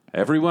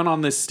 Everyone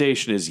on this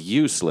station is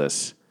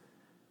useless,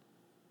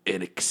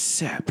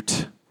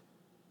 except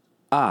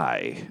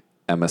I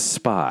am a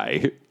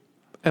spy.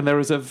 And there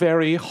is a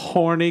very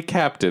horny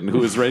captain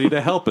who is ready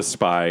to help a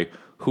spy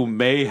who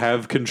may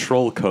have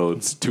control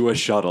codes to a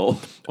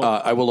shuttle.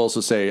 I will also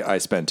say I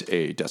spent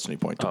a destiny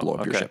point to blow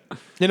up your okay. ship.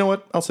 You know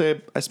what? I'll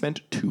say I spent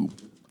 2.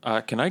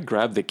 Can I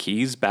grab the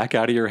keys back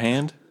out of your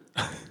hand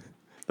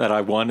that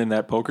I won in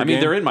that poker I mean,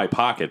 game? they're in my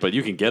pocket, but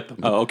you can get them.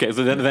 Oh, okay.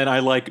 So then I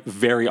like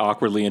very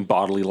awkwardly and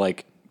bodily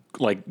like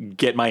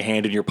get my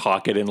hand in your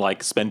pocket and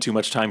like spend too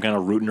much time kind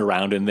of rooting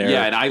around in there.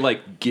 Yeah, and I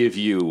like give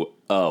you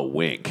a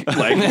wink.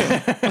 Like,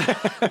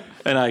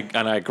 and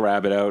I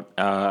grab it out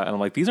and I'm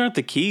like, these aren't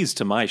the keys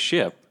to my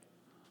ship.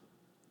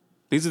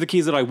 These are the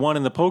keys that I won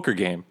in the poker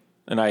game.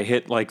 And I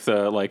hit like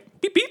the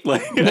like beep beep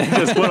like I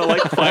just want to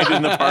like find it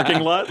in the parking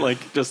lot,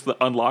 like just the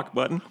unlock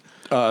button.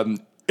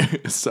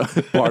 So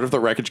part of the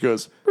wreckage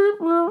goes,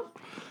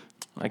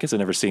 I guess I've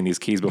never seen these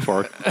keys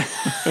before.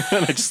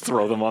 And I just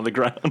throw them on the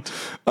ground.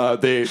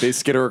 they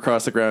skitter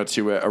across the ground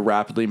to a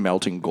rapidly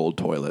melting gold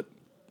toilet.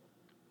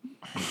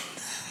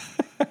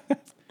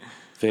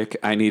 Vic,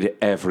 I need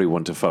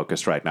everyone to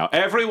focus right now.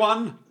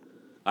 Everyone,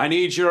 I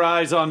need your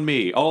eyes on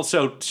me.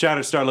 Also,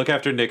 Shatterstar, look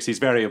after Nix. He's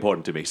very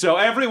important to me. So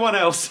everyone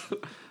else,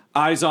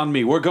 eyes on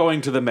me. We're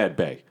going to the med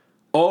bay.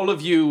 All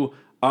of you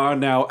are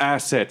now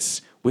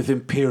assets with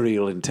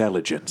Imperial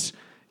intelligence.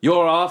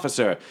 Your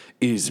officer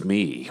is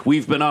me.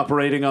 We've been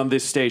operating on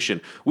this station.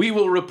 We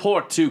will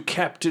report to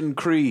Captain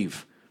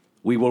Creve.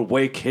 We will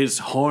wake his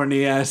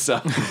horny ass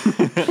up.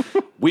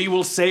 We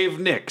will save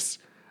Nix.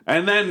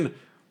 And then,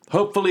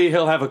 hopefully,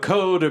 he'll have a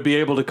code or be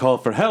able to call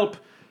for help,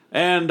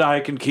 and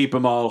I can keep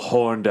him all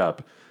horned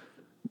up.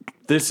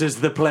 This is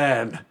the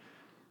plan.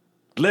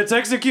 Let's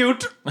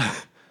execute!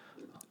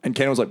 And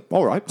Ken was like,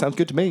 all right, sounds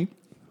good to me.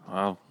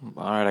 Well,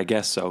 all right, I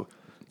guess so.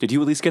 Did you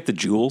at least get the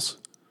jewels?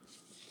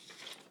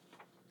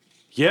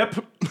 Yep.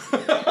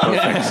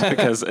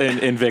 Because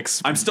in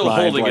Vic's I'm still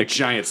mind, holding a like,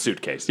 giant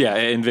suitcase. yeah,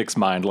 in Vic's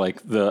mind,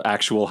 like the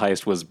actual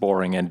heist was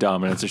boring and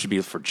dumb, and it should be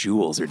for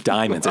jewels or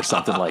diamonds or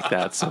something like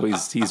that. So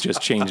he's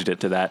just changed it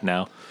to that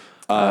now.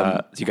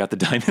 You got the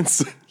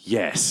diamonds?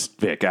 Yes,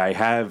 Vic, I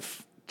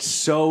have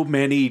so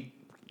many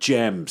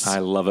gems. I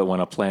love it when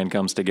a plan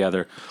comes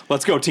together.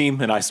 Let's go,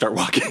 team, and I start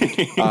walking.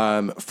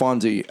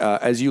 Fonzie,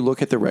 as you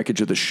look at the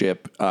wreckage of the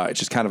ship, it's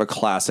just kind of a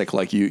classic.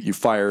 Like you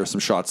fire some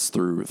shots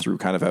through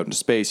kind of out into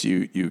space.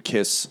 You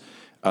kiss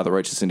the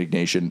righteous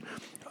indignation.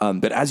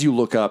 But as you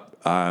look up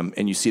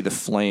and you see the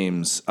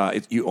flames,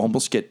 you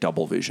almost get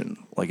double vision.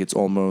 Like it's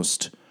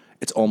almost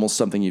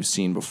something you've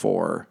seen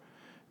before.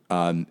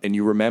 And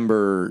you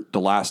remember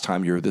the last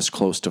time you were this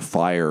close to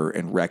fire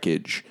and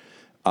wreckage.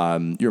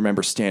 You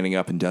remember standing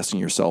up and dusting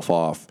yourself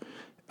off.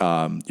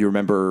 You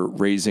remember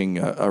raising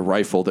a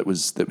rifle that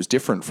was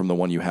different from the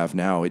one you have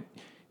now. It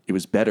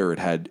was better. It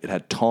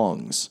had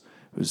tongs.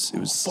 It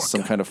was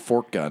some kind of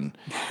fork gun.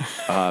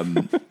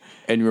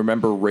 And you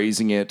remember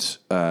raising it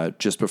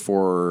just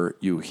before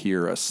you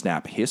hear a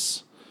snap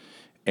hiss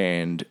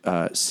and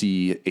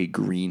see a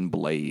green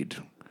blade.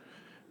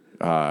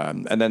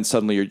 And then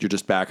suddenly you're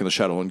just back in the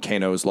shuttle, and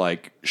Kano's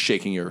like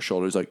shaking your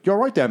shoulders, like, "You're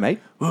all right there,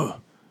 mate."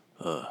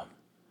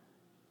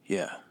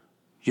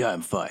 Yeah,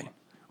 I'm fine.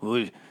 What are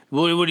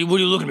you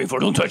looking at me for?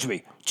 Don't touch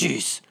me.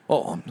 Jeez.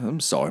 Oh, I'm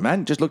sorry,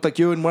 man. Just looked like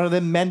you were in one of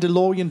them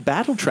Mandalorian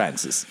battle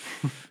trances.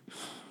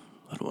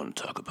 I don't want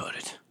to talk about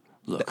it.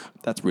 Look,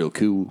 That's real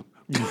cool.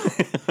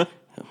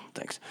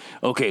 thanks.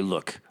 Okay,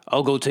 look,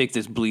 I'll go take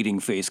this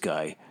bleeding face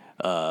guy.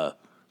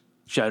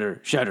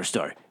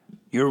 Shatterstar,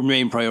 your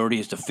main priority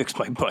is to fix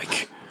my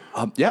bike.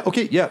 Yeah,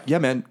 okay, yeah,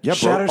 man. Yeah,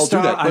 bro, I'll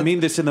do that. I mean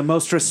this in the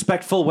most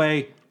respectful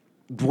way.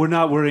 We're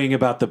not worrying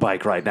about the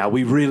bike right now.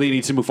 We really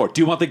need to move forward.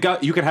 Do you want the gun?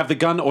 You can have the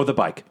gun or the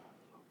bike.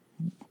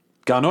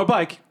 Gun or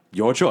bike,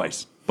 your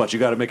choice. But you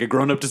got to make a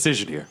grown-up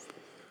decision here.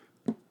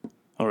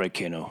 All right,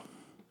 Kano.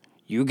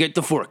 You get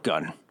the fork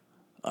gun.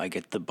 I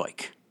get the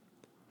bike.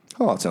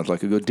 Oh, that sounds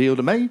like a good deal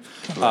to me.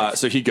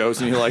 So he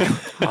goes and you're like,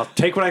 I'll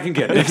take what I can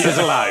get. Nix is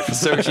alive.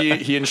 so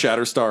he and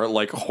Shatterstar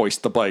like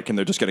hoist the bike, and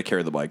they're just going to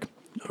carry the bike.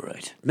 All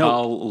right.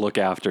 I'll look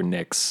after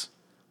Nix.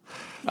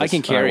 I can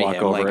And carry I walk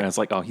him. over Like, and it's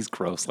like, oh, he's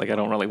gross. Like, I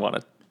don't really want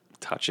to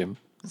touch him.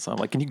 So I'm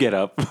like, can you get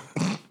up?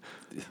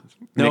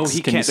 No, Nix,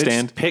 he can you can't.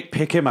 stand?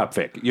 Pick him up,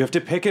 Vic. You have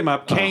to pick him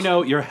up.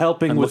 Kano, you're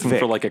helping I'm with looking Vic.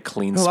 for like a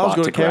clean Well, I was spot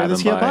going to to carry grab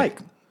this him here by. bike.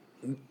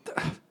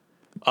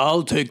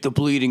 I'll take the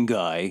bleeding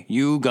guy.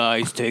 You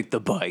guys take the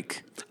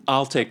bike.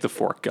 I'll take the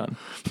fork gun.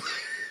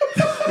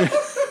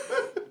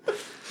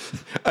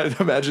 I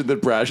imagine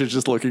that Brash is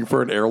just looking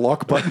for an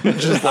airlock button,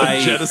 just like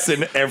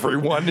jettison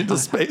everyone into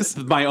space.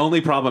 My only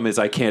problem is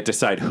I can't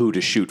decide who to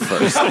shoot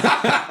first.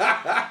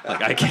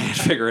 Like I can't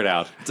figure it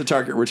out. It's a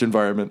target-rich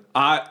environment.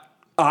 I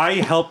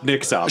help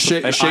Nix up.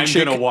 Shake, and shake, I'm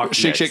shake, gonna walk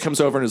shake, Nix. shake comes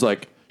over and is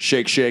like,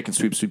 shake, shake, and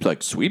sweep, sweep,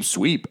 like, sweep,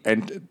 sweep.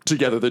 And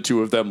together the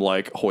two of them,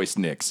 like, hoist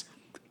Nix.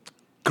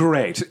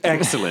 Great,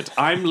 excellent.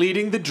 I'm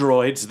leading the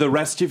droids. The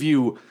rest of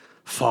you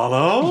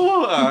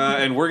follow,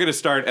 and we're gonna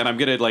start. And I'm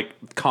gonna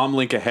like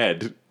comlink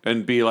ahead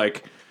and be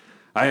like,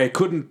 I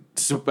couldn't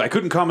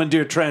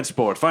commandeer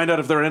transport. Find out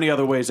if there are any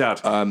other ways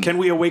out. Can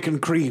we awaken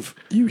Creve?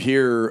 You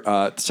hear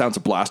sounds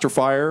of blaster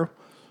fire,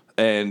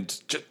 and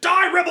just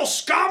die, rebel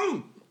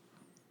scum!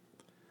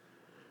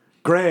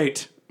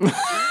 Great.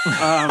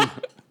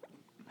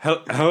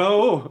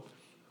 Hello.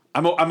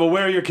 I'm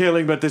aware you're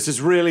killing, but this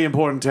is really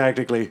important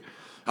tactically.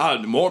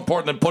 More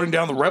important than putting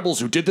down the rebels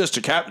who did this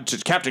to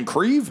Captain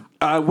Creve?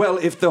 Well,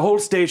 if the whole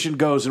station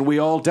goes and we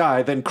all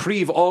die, then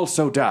Creve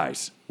also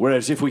dies.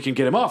 Whereas if we can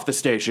get him off the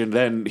station,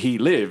 then he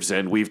lives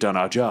and we've done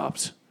our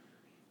jobs.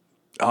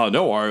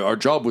 No, our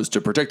job was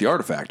to protect the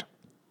artifact.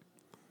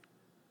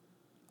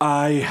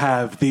 I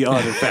have the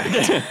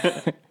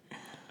artifact.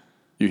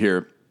 You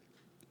hear,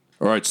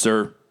 all right,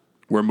 sir,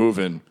 we're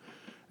moving.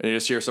 And you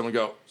just hear someone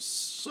go,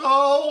 so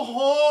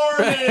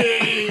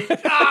horny!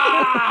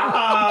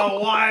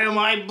 Why am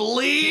I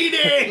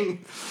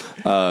bleeding?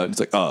 It's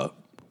like,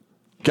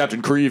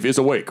 Captain Creve is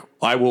awake.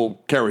 I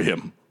will carry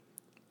him.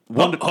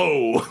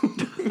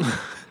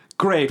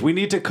 Great. We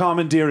need to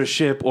commandeer a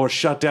ship or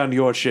shut down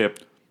your ship.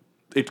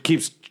 It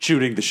keeps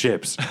shooting the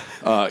ships.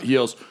 He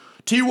yells,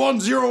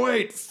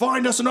 T-108,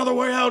 find us another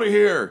way out of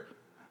here.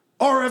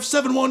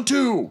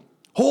 RF-712,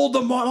 hold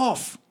them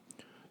off.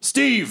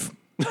 Steve,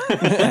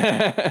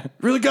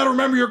 really got to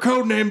remember your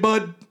code name,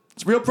 bud.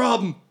 It's a real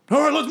problem.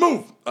 All right, let's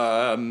move.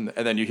 And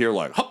then you hear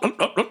like,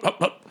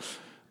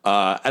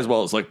 as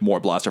well as like more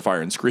blaster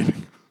fire and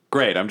screaming.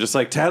 Great. I'm just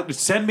like,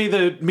 send me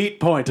the meet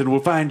point and we'll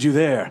find you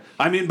there.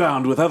 I'm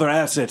inbound with other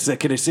assets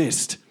that can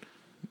assist.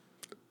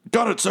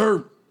 Got it,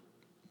 sir.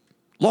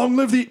 Long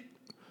live the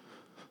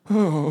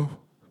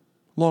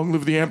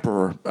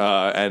Emperor.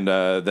 And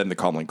then the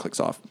comlink clicks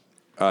off.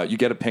 You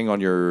get a ping on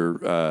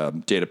your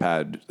data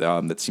pad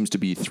that seems to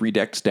be 3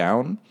 decks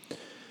down.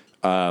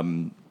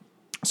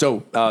 So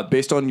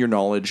based on your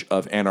knowledge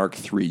of Anarch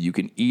 3, you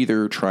can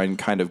either try and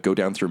kind of go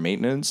down through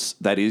maintenance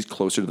that is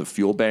closer to the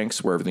fuel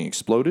banks where everything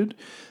exploded,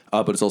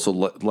 but it's also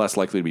less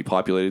likely to be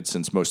populated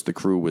since most of the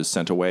crew was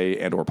sent away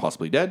and or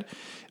possibly dead.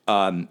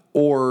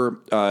 Or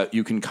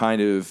you can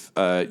kind of,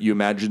 you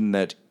imagine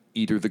that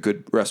either the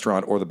good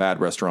restaurant or the bad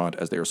restaurant,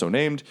 as they are so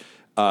named,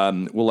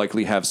 will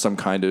likely have some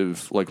kind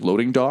of like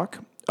loading dock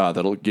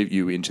that'll get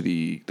you into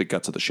the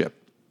guts of the ship.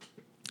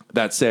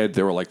 That said,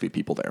 there are likely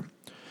people there.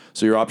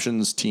 So your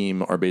options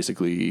team are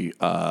basically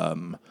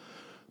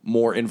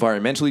more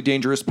environmentally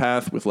dangerous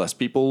path with less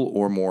people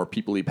or more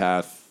people-y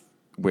path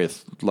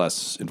with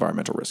less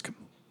environmental risk.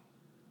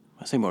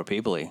 I say more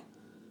people-y.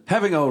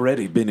 Having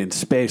already been in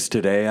space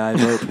today, I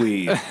vote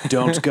we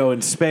don't go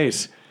in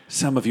space.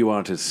 Some of you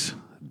aren't as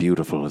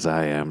beautiful as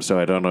I am, so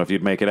I don't know if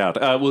you'd make it out.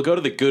 We'll go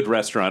to the good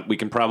restaurant. We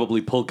can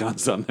probably pull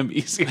guns on them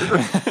easier.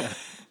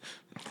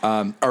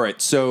 All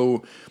right,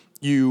 so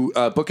you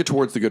book it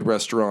towards the good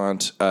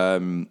restaurant.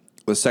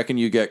 The second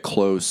you get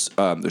close,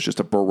 there's just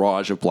a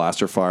barrage of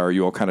blaster fire.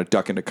 You all kind of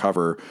duck into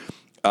cover.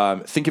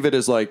 Think of it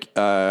as like,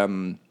 I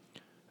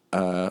was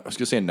going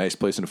to say a nice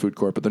place in a food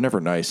court, but they're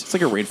never nice. It's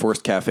like a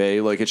rainforest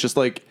cafe. Like it's just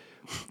like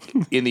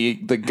in the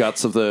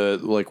guts of the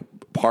like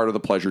part of the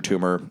pleasure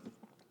tumor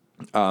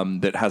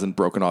that hasn't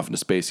broken off into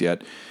space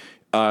yet.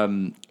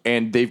 And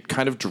they've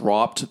kind of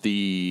dropped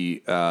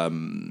the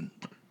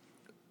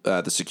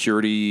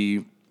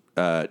security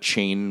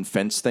chain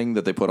fence thing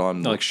that they put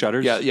on, Like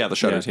shutters? Yeah, the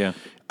shutters. Yeah.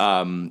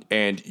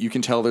 And you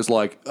can tell there's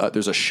like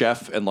there's a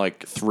chef and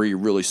like 3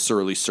 really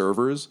surly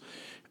servers,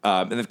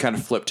 and they've kind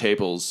of flipped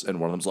tables, and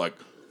one of them's like,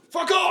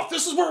 "Fuck off!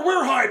 This is where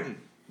we're hiding."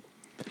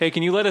 Hey,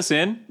 can you let us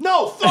in?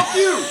 No, fuck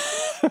you.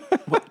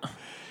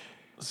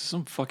 This is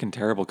some fucking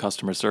terrible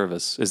customer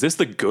service. Is this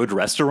the good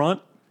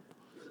restaurant?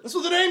 That's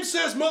what the name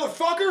says,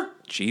 motherfucker.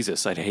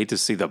 Jesus, I'd hate to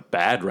see the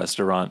bad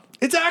restaurant.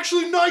 It's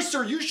actually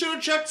nicer. You should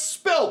have checked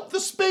Spelt, the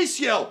space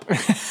Yelp.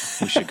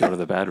 We should go to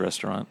the bad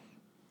restaurant.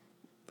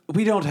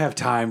 We don't have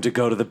time to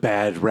go to the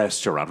bad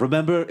restaurant.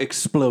 Remember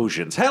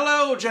explosions.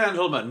 Hello,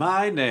 gentlemen.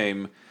 My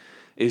name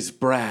is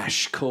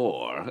Brash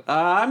Core.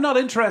 I'm not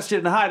interested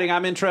in hiding.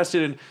 I'm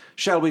interested in,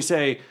 shall we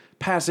say,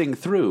 passing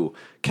through.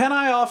 Can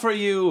I offer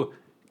you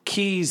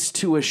keys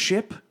to a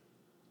ship?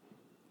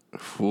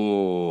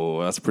 Ooh,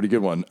 that's a pretty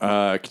good one.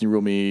 Can you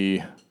roll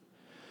me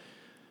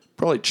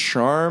probably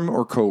charm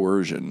or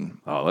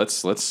coercion? Oh,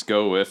 let's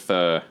go with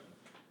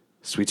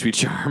sweet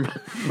charm.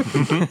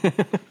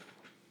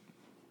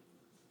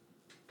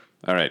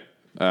 All right.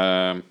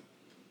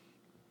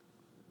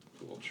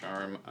 Cool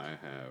charm. I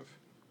have.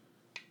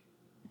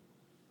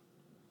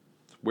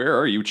 Where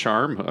are you,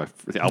 charm?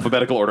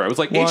 Alphabetical order. I was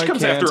like, H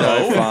comes after O.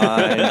 Oh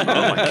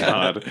my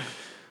god.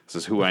 This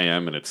is who I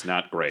am, and it's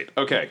not great.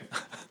 Okay.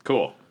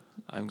 Cool.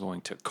 I'm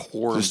going to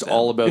core. Just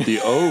all about the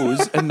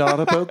O's and not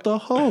about the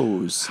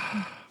hose.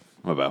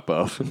 I'm about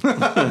both.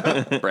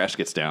 Brash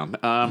gets down.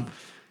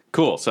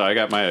 Cool. So I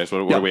got my eyes.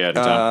 What are we at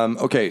in time?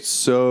 Okay,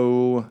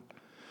 so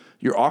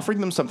you're offering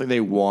them something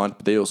they want,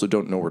 but they also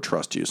don't know or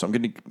trust you. So I'm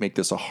going to make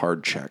this a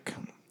hard check.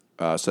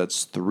 So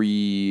that's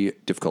 3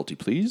 difficulty,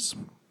 please.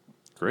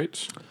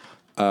 Great.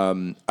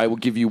 I will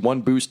give you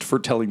 1 boost for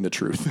telling the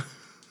truth.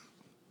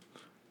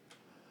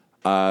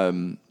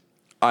 I'm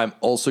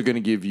also going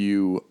to give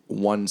you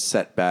 1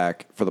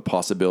 setback for the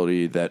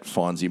possibility that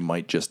Fonzie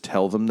might just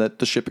tell them that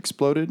the ship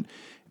exploded.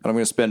 And I'm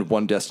going to spend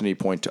 1 destiny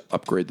point to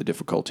upgrade the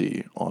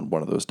difficulty on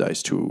one of those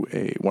dice to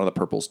one of the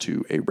purples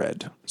to a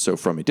red. So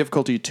from a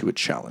difficulty to a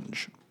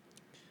challenge.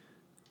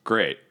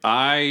 Great.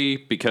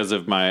 Because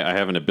of I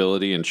have an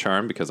ability in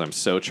charm because I'm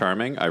so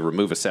charming, I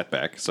remove a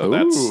setback. So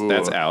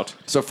that's out.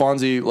 So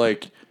Fonzie,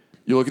 like,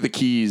 you look at the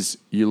keys,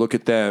 you look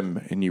at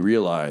them, and you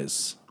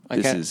realize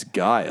this is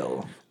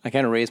guile. I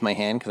kind of raise my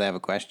hand because I have a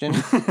question.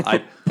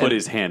 I put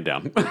his hand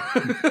down.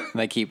 And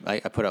I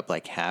put up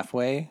like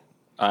halfway.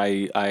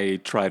 I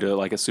try to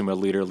like assume a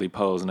leaderly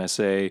pose, and I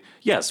say,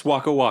 "Yes,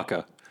 Waka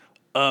Waka."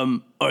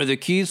 Are the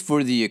keys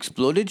for the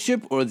exploded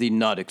ship or the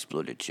not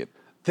exploded ship?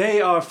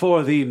 They are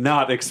for the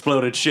not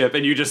exploded ship,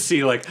 and you just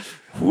see like,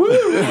 woo,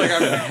 like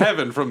I'm in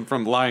heaven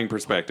from lying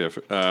perspective.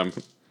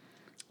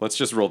 Let's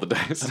just roll the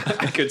dice.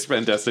 I could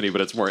spend destiny,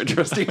 but it's more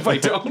interesting if I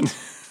don't.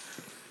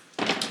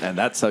 And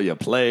that's how you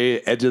play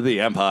Edge of the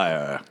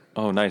Empire.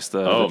 Oh, nice.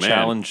 The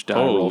challenge die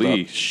rolled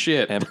Holy up.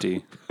 shit.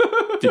 Empty.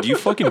 Did you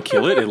fucking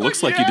kill it? It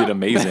looks like you did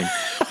amazing.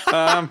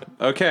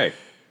 Okay.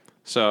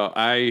 So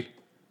I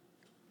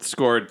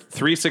scored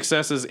 3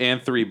 successes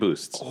and 3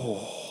 boosts.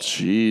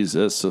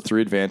 Jesus. So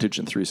 3 advantage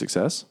and 3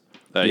 success?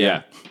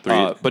 Yeah.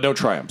 3, But no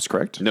triumphs,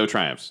 correct? no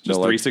triumphs.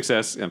 Just 3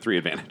 success and 3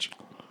 advantage.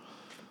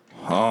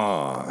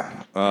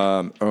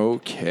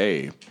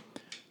 Okay.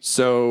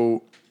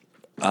 So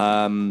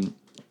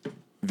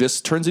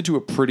this turns into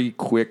a pretty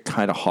quick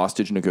kind of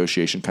hostage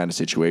negotiation kind of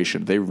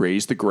situation. They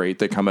raise the grate.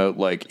 They come out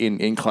like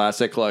in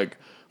classic like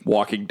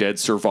Walking Dead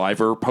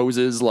survivor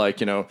poses. Like,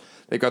 you know,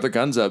 they got their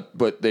guns up,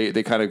 but they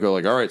kind of go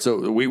like, all right,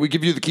 so we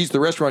give you the keys to the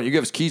restaurant. You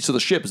give us keys to the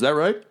ship. Is that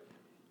right?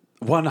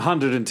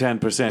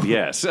 110%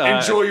 yes.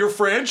 Enjoy your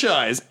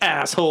franchise,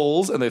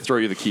 assholes. And they throw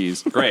you the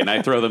keys. Great. And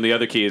I throw them the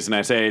other keys and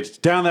I say, it's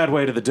down that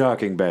way to the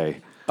docking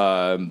bay.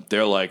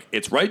 They're like,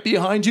 it's right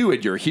behind you,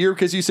 and you're here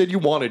because you said you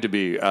wanted to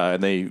be.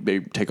 And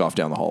they take off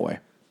down the hallway.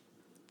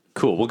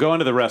 Cool. We'll go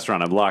into the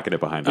restaurant. I'm locking it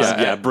behind us.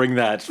 Yeah, bring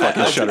that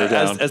fucking shutter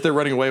down. As they're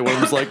running away, one of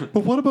them's like,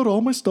 but what about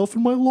all my stuff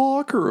in my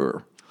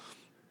locker?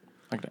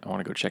 I want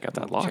to go check out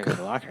that Check locker. out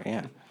the locker,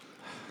 yeah.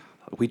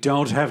 We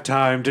don't have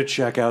time to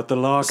check out the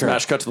locker.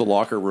 Smash cut to the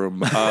locker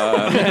room.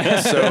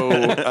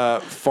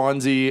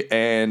 Fonzie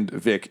and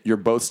Vic, you're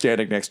both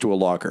standing next to a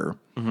locker.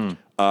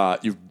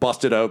 Mm-hmm. You've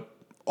busted out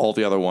all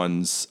the other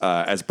ones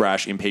as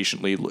Brash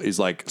impatiently is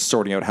like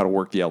sorting out how to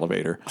work the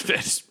elevator.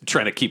 Just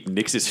trying to keep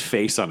Nix's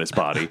face on his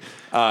body.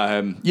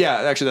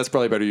 Yeah, actually, that's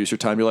probably better use of your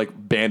time. You're like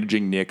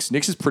bandaging Nix.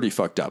 Nix is pretty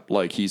fucked up.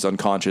 Like he's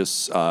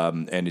unconscious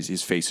and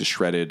his face is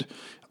shredded.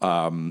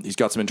 He's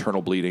got some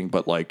internal bleeding,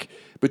 but like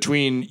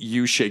between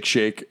you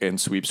shake and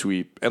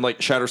sweep and like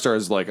Shatterstar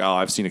is like, oh,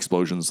 I've seen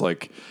explosions.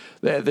 Like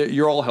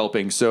you're all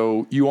helping,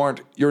 so you're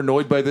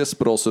annoyed by this,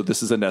 but also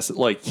this is a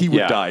like he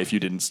would die if you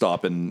didn't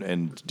stop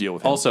and deal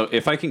with him. Also,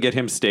 if I can get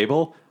him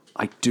stable,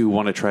 I do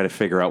want to try to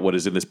figure out what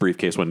is in this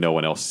briefcase when no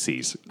one else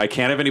sees. I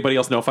can't have anybody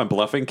else know if I'm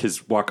bluffing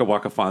because Waka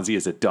Waka Fonzie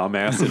is a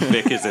dumbass and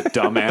Vic is a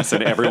dumbass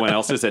and everyone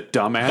else is a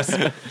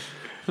dumbass.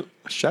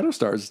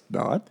 Shatterstar's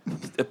not.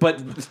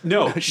 But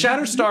no,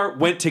 Shatterstar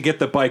went to get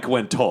the bike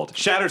when told.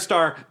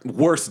 Shatterstar,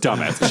 worse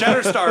dumbass.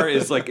 Shatterstar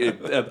is like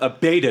a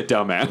beta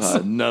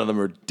dumbass. None of them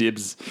are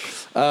dibs.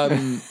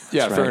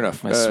 Yeah, fair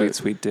enough. My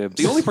sweet dibs.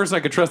 The only person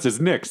I could trust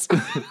is Nix.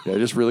 Yeah, I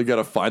just really got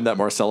to find that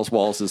Marcellus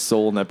Wallace's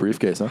soul in that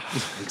briefcase, huh?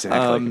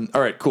 Exactly.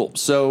 All right, cool.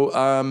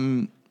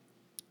 So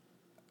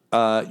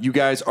you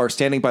guys are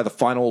standing by the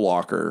final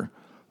locker.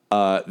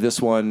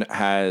 This one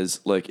has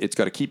like it's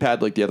got a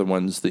keypad like the other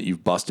ones that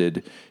you've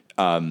busted.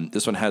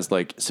 This one has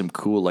like some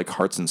cool like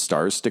hearts and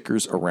stars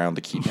stickers around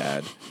the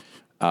keypad.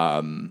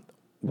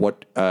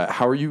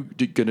 How are you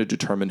going to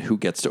determine who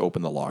gets to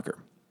open the locker?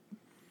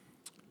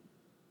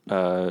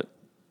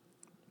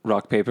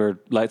 Rock, paper,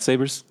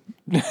 lightsabers.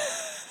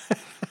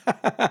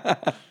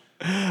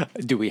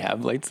 Do we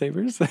have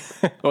lightsabers?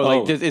 Or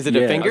like, is it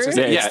a finger?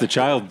 It's the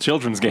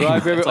children's game.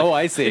 Oh,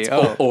 I see.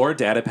 Or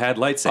datapad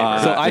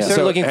lightsaber. So I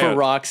started looking for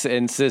rocks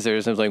and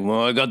scissors. I was like,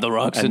 well, I got the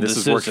rocks and the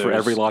scissors. This has worked for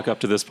every lock up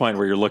to this point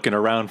where you're looking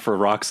around for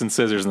rocks and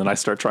scissors, and then I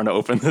start trying to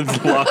open the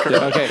locker.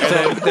 Okay,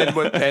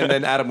 so and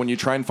then Adam, when you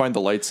try and find the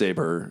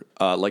lightsaber,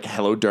 like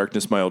 "Hello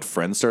Darkness, My Old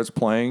Friend" starts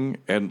playing,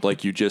 and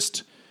like you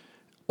just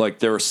like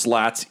there are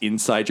slats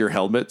inside your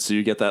helmet, so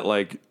you get that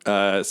like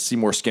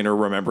Seymour Skinner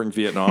remembering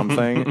Vietnam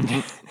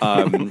thing.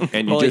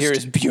 And you All just you hear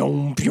is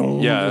pyong,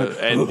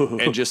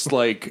 pyong. and just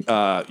like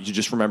you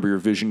just remember your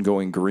vision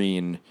going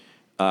green,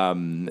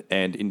 and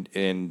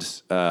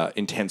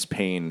intense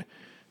pain.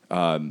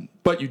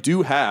 But you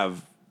do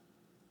have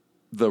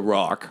the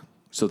rock,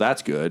 so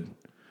that's good.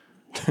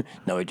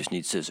 No, I just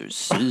need scissors.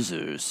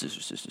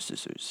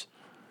 Scissors.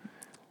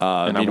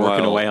 And I'm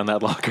working away on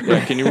that locker.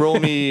 Yeah, can you roll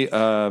me?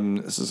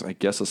 This is, I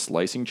guess, a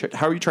slicing check.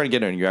 How are you trying to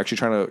get in? Are you actually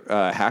trying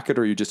to hack it,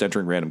 or are you just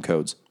entering random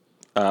codes?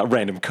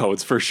 Random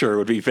codes for sure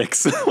would be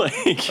Vic's.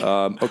 Like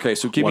Okay,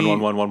 so give me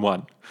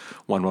 11111,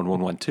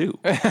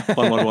 11112,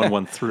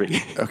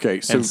 11113.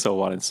 Okay, so and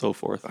so on and so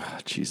forth.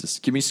 Jesus,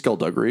 give me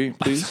skullduggery,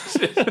 please.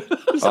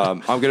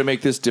 I'm going to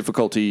make this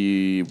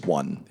difficulty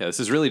 1. Yeah, this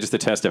is really just a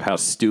test of how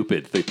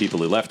stupid the people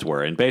who left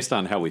were, and based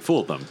on how we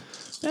fooled them,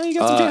 you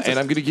got some chances. And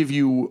I'm going to give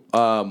you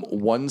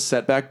 1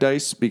 setback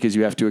dice because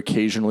you have to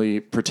occasionally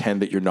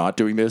pretend that you're not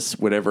doing this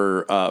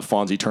whenever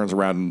Fonzie turns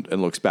around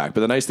and looks back.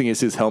 But the nice thing is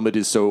his helmet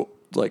is so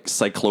like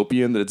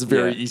cyclopean that it's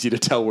very easy to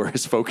tell where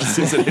his focus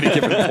is at any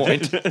given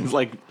point. It's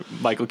like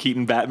Michael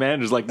Keaton Batman.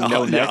 There's like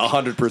no Yeah, neck.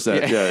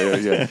 100%.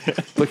 Yeah.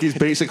 Like he's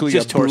basically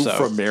Just a boob torso.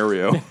 from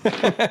Mario.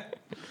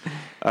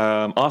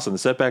 Awesome. The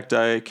setback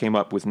die came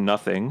up with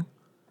nothing.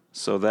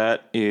 So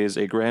that is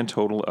a grand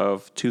total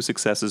of 2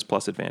 successes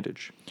plus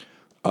advantage.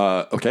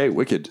 Okay,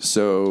 wicked.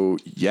 So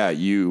yeah,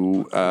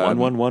 you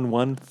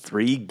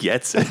 11113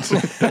 gets it.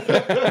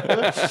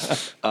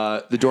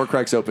 the door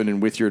cracks open,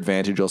 and with your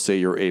advantage, I'll say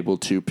you're able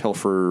to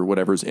pilfer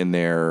whatever's in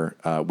there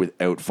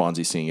without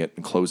Fonzie seeing it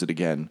and close it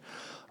again.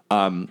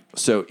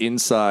 So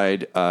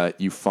inside,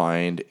 you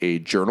find a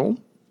journal,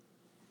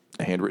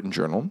 a handwritten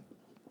journal.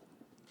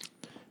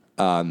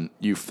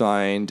 You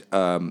find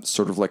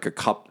sort of like a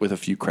cup with a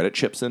few credit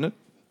chips in it.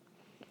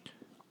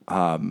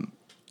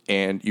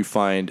 And you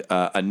find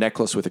a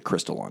necklace with a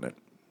crystal on it.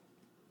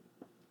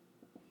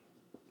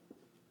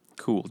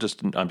 Cool.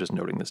 I'm just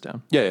noting this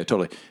down. Yeah,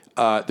 totally.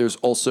 There's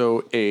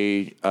also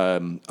a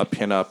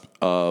pinup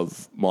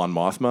of Mon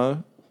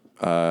Mothma,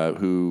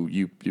 who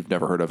you've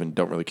never heard of and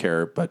don't really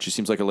care, but she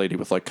seems like a lady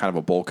with like kind of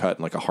a bowl cut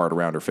and like a heart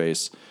around her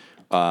face.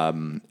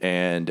 And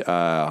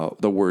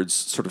the words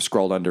sort of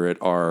scrawled under it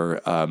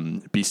are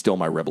 "Be still,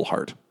 my rebel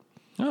heart."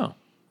 Oh.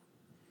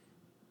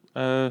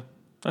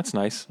 That's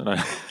nice.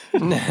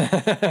 And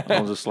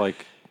I'll just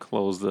like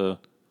close the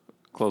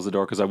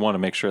door because I want to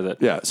make sure that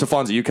Yeah. So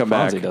Fonzie, you come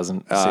back. Fonzie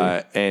doesn't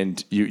see.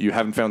 And you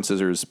haven't found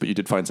scissors, but you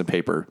did find some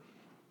paper.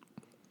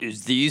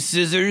 Is these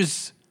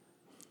scissors?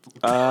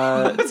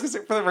 I was gonna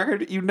say, for the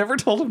record, you never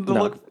told him to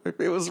look.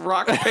 It was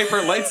rock,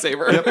 paper,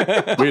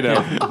 lightsaber. We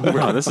know.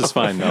 No, this is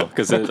fine though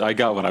because I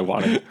got what I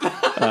wanted.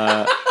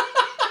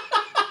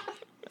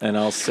 And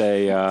I'll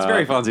say It's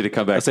very Fonzie to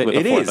come back say with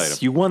it a fourth is. item.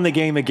 You won the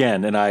game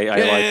again, and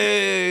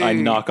I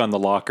knock on the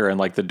locker, and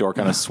like the door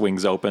kind of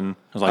swings open.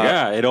 I was like,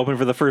 it opened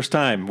for the first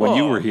time when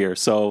you were here.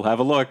 So have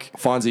a look.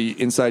 Fonzie,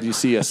 inside you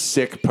see a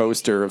sick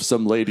poster of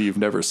some lady you've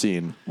never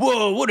seen.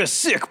 Whoa, what a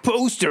sick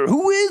poster.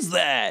 Who is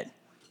that?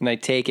 And I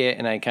take it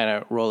and I kind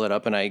of roll it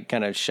up and I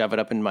kind of shove it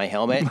up in my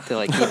helmet to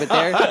like keep it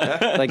there.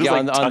 Like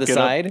on tuck the it up.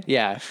 side.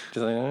 Yeah.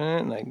 Just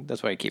like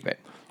that's where I keep it.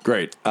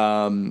 Great.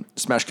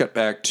 Smash cut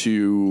back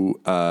to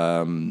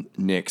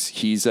Nyx.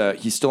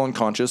 He's still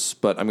unconscious,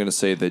 but I'm going to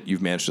say that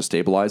you've managed to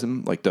stabilize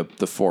him. Like the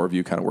 4 of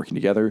you kind of working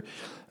together.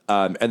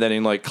 And then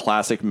in like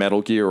classic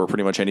Metal Gear or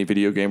pretty much any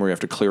video game where you have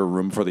to clear a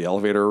room before the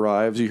elevator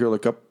arrives, you hear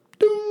like a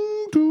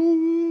doom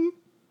doom,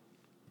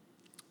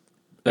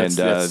 and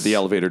the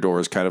elevator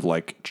door is kind of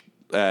like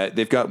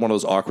they've got one of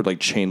those awkward like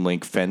chain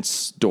link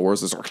fence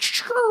doors. It's like.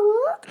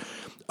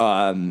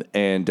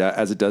 And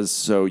as it does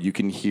so, you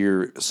can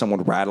hear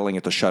someone rattling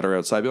at the shutter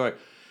outside, be like,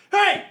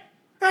 hey,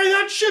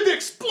 that ship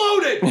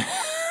exploded.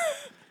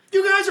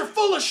 You guys are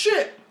full of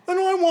shit. I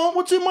know I want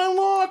what's in my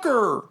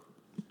locker.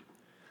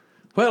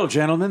 Well,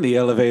 gentlemen, the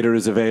elevator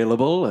is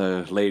available.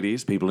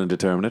 Ladies, people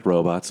indeterminate,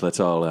 robots, let's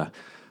all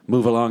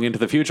move along into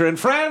the future. And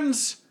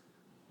friends,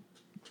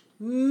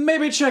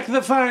 maybe check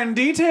the fine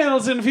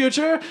details in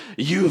future.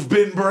 You've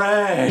been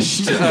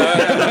brashed.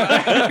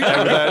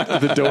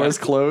 The doors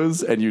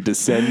close and you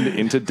descend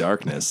into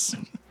darkness.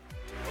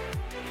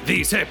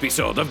 This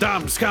episode of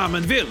Dumb Scum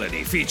and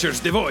Villainy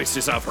features the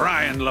voices of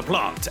Ryan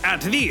LaPlante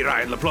at the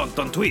Ryan LaPlante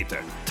on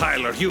Twitter,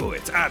 Tyler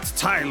Hewitt at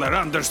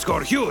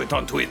Tyler_Hewitt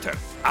on Twitter,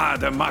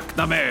 Adam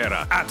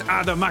McNamara at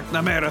Adam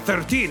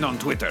McNamara13 on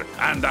Twitter,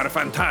 and our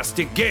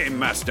fantastic game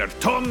master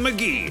Tom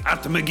McGee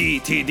at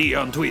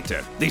McGeeTD on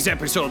Twitter. This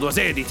episode was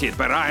edited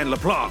by Ryan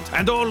LaPlante,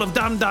 and all of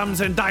Dum Dums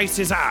and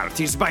Dice's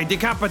art is by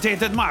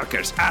Decapitated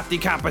Markers at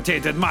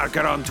Decapitated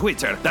Marker on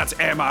Twitter. That's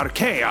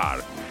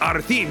MRKR. Our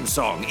theme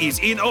song is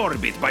In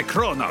Orbit by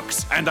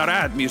Chronox, and our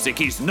ad music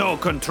is No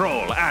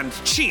Control and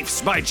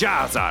Chiefs by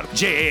Jazzar,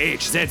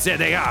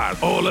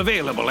 Jahzzar, all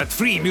available at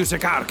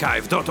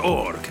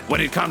freemusicarchive.org.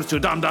 When it comes to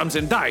Dum Dums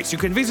and Dice, you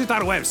can visit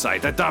our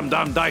website at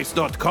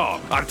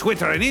dumdumdice.com. Our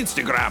Twitter and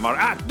Instagram are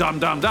at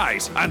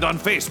dumdumdice, and on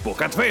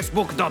Facebook at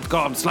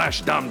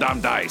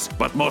facebook.com/dumdumdice.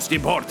 But most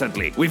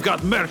importantly, we've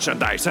got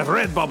merchandise at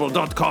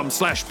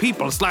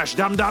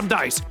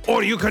redbubble.com/people/dumdumdice,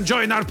 or you can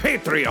join our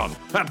Patreon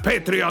at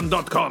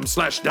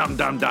patreon.com/dumdumdice.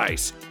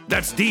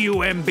 That's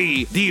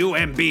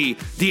DUMBDICE.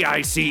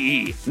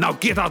 Now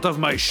get out of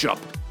my shop.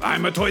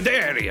 I'm a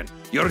Toydarian.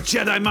 Your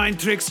Jedi mind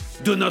tricks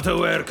do not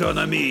work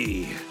on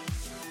me.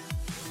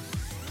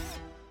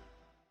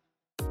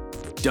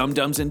 Dum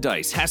Dums and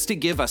Dice has to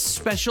give a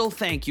special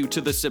thank you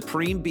to the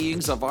supreme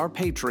beings of our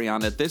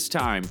Patreon at this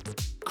time: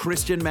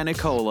 Christian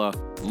Menicola,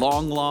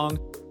 Long,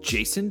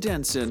 Jason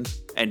Denson,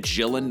 and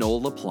Jill and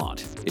Noel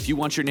LaPlante. If you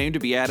want your name to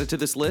be added to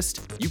this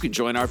list, you can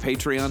join our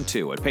Patreon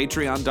too at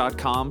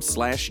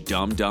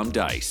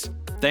patreon.com/dumdumdice.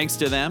 Thanks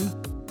to them,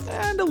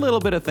 and a little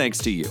bit of thanks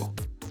to you.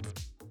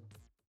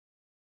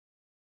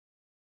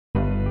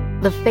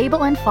 The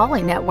Fable and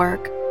Folly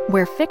Network,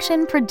 where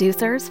fiction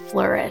producers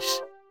flourish.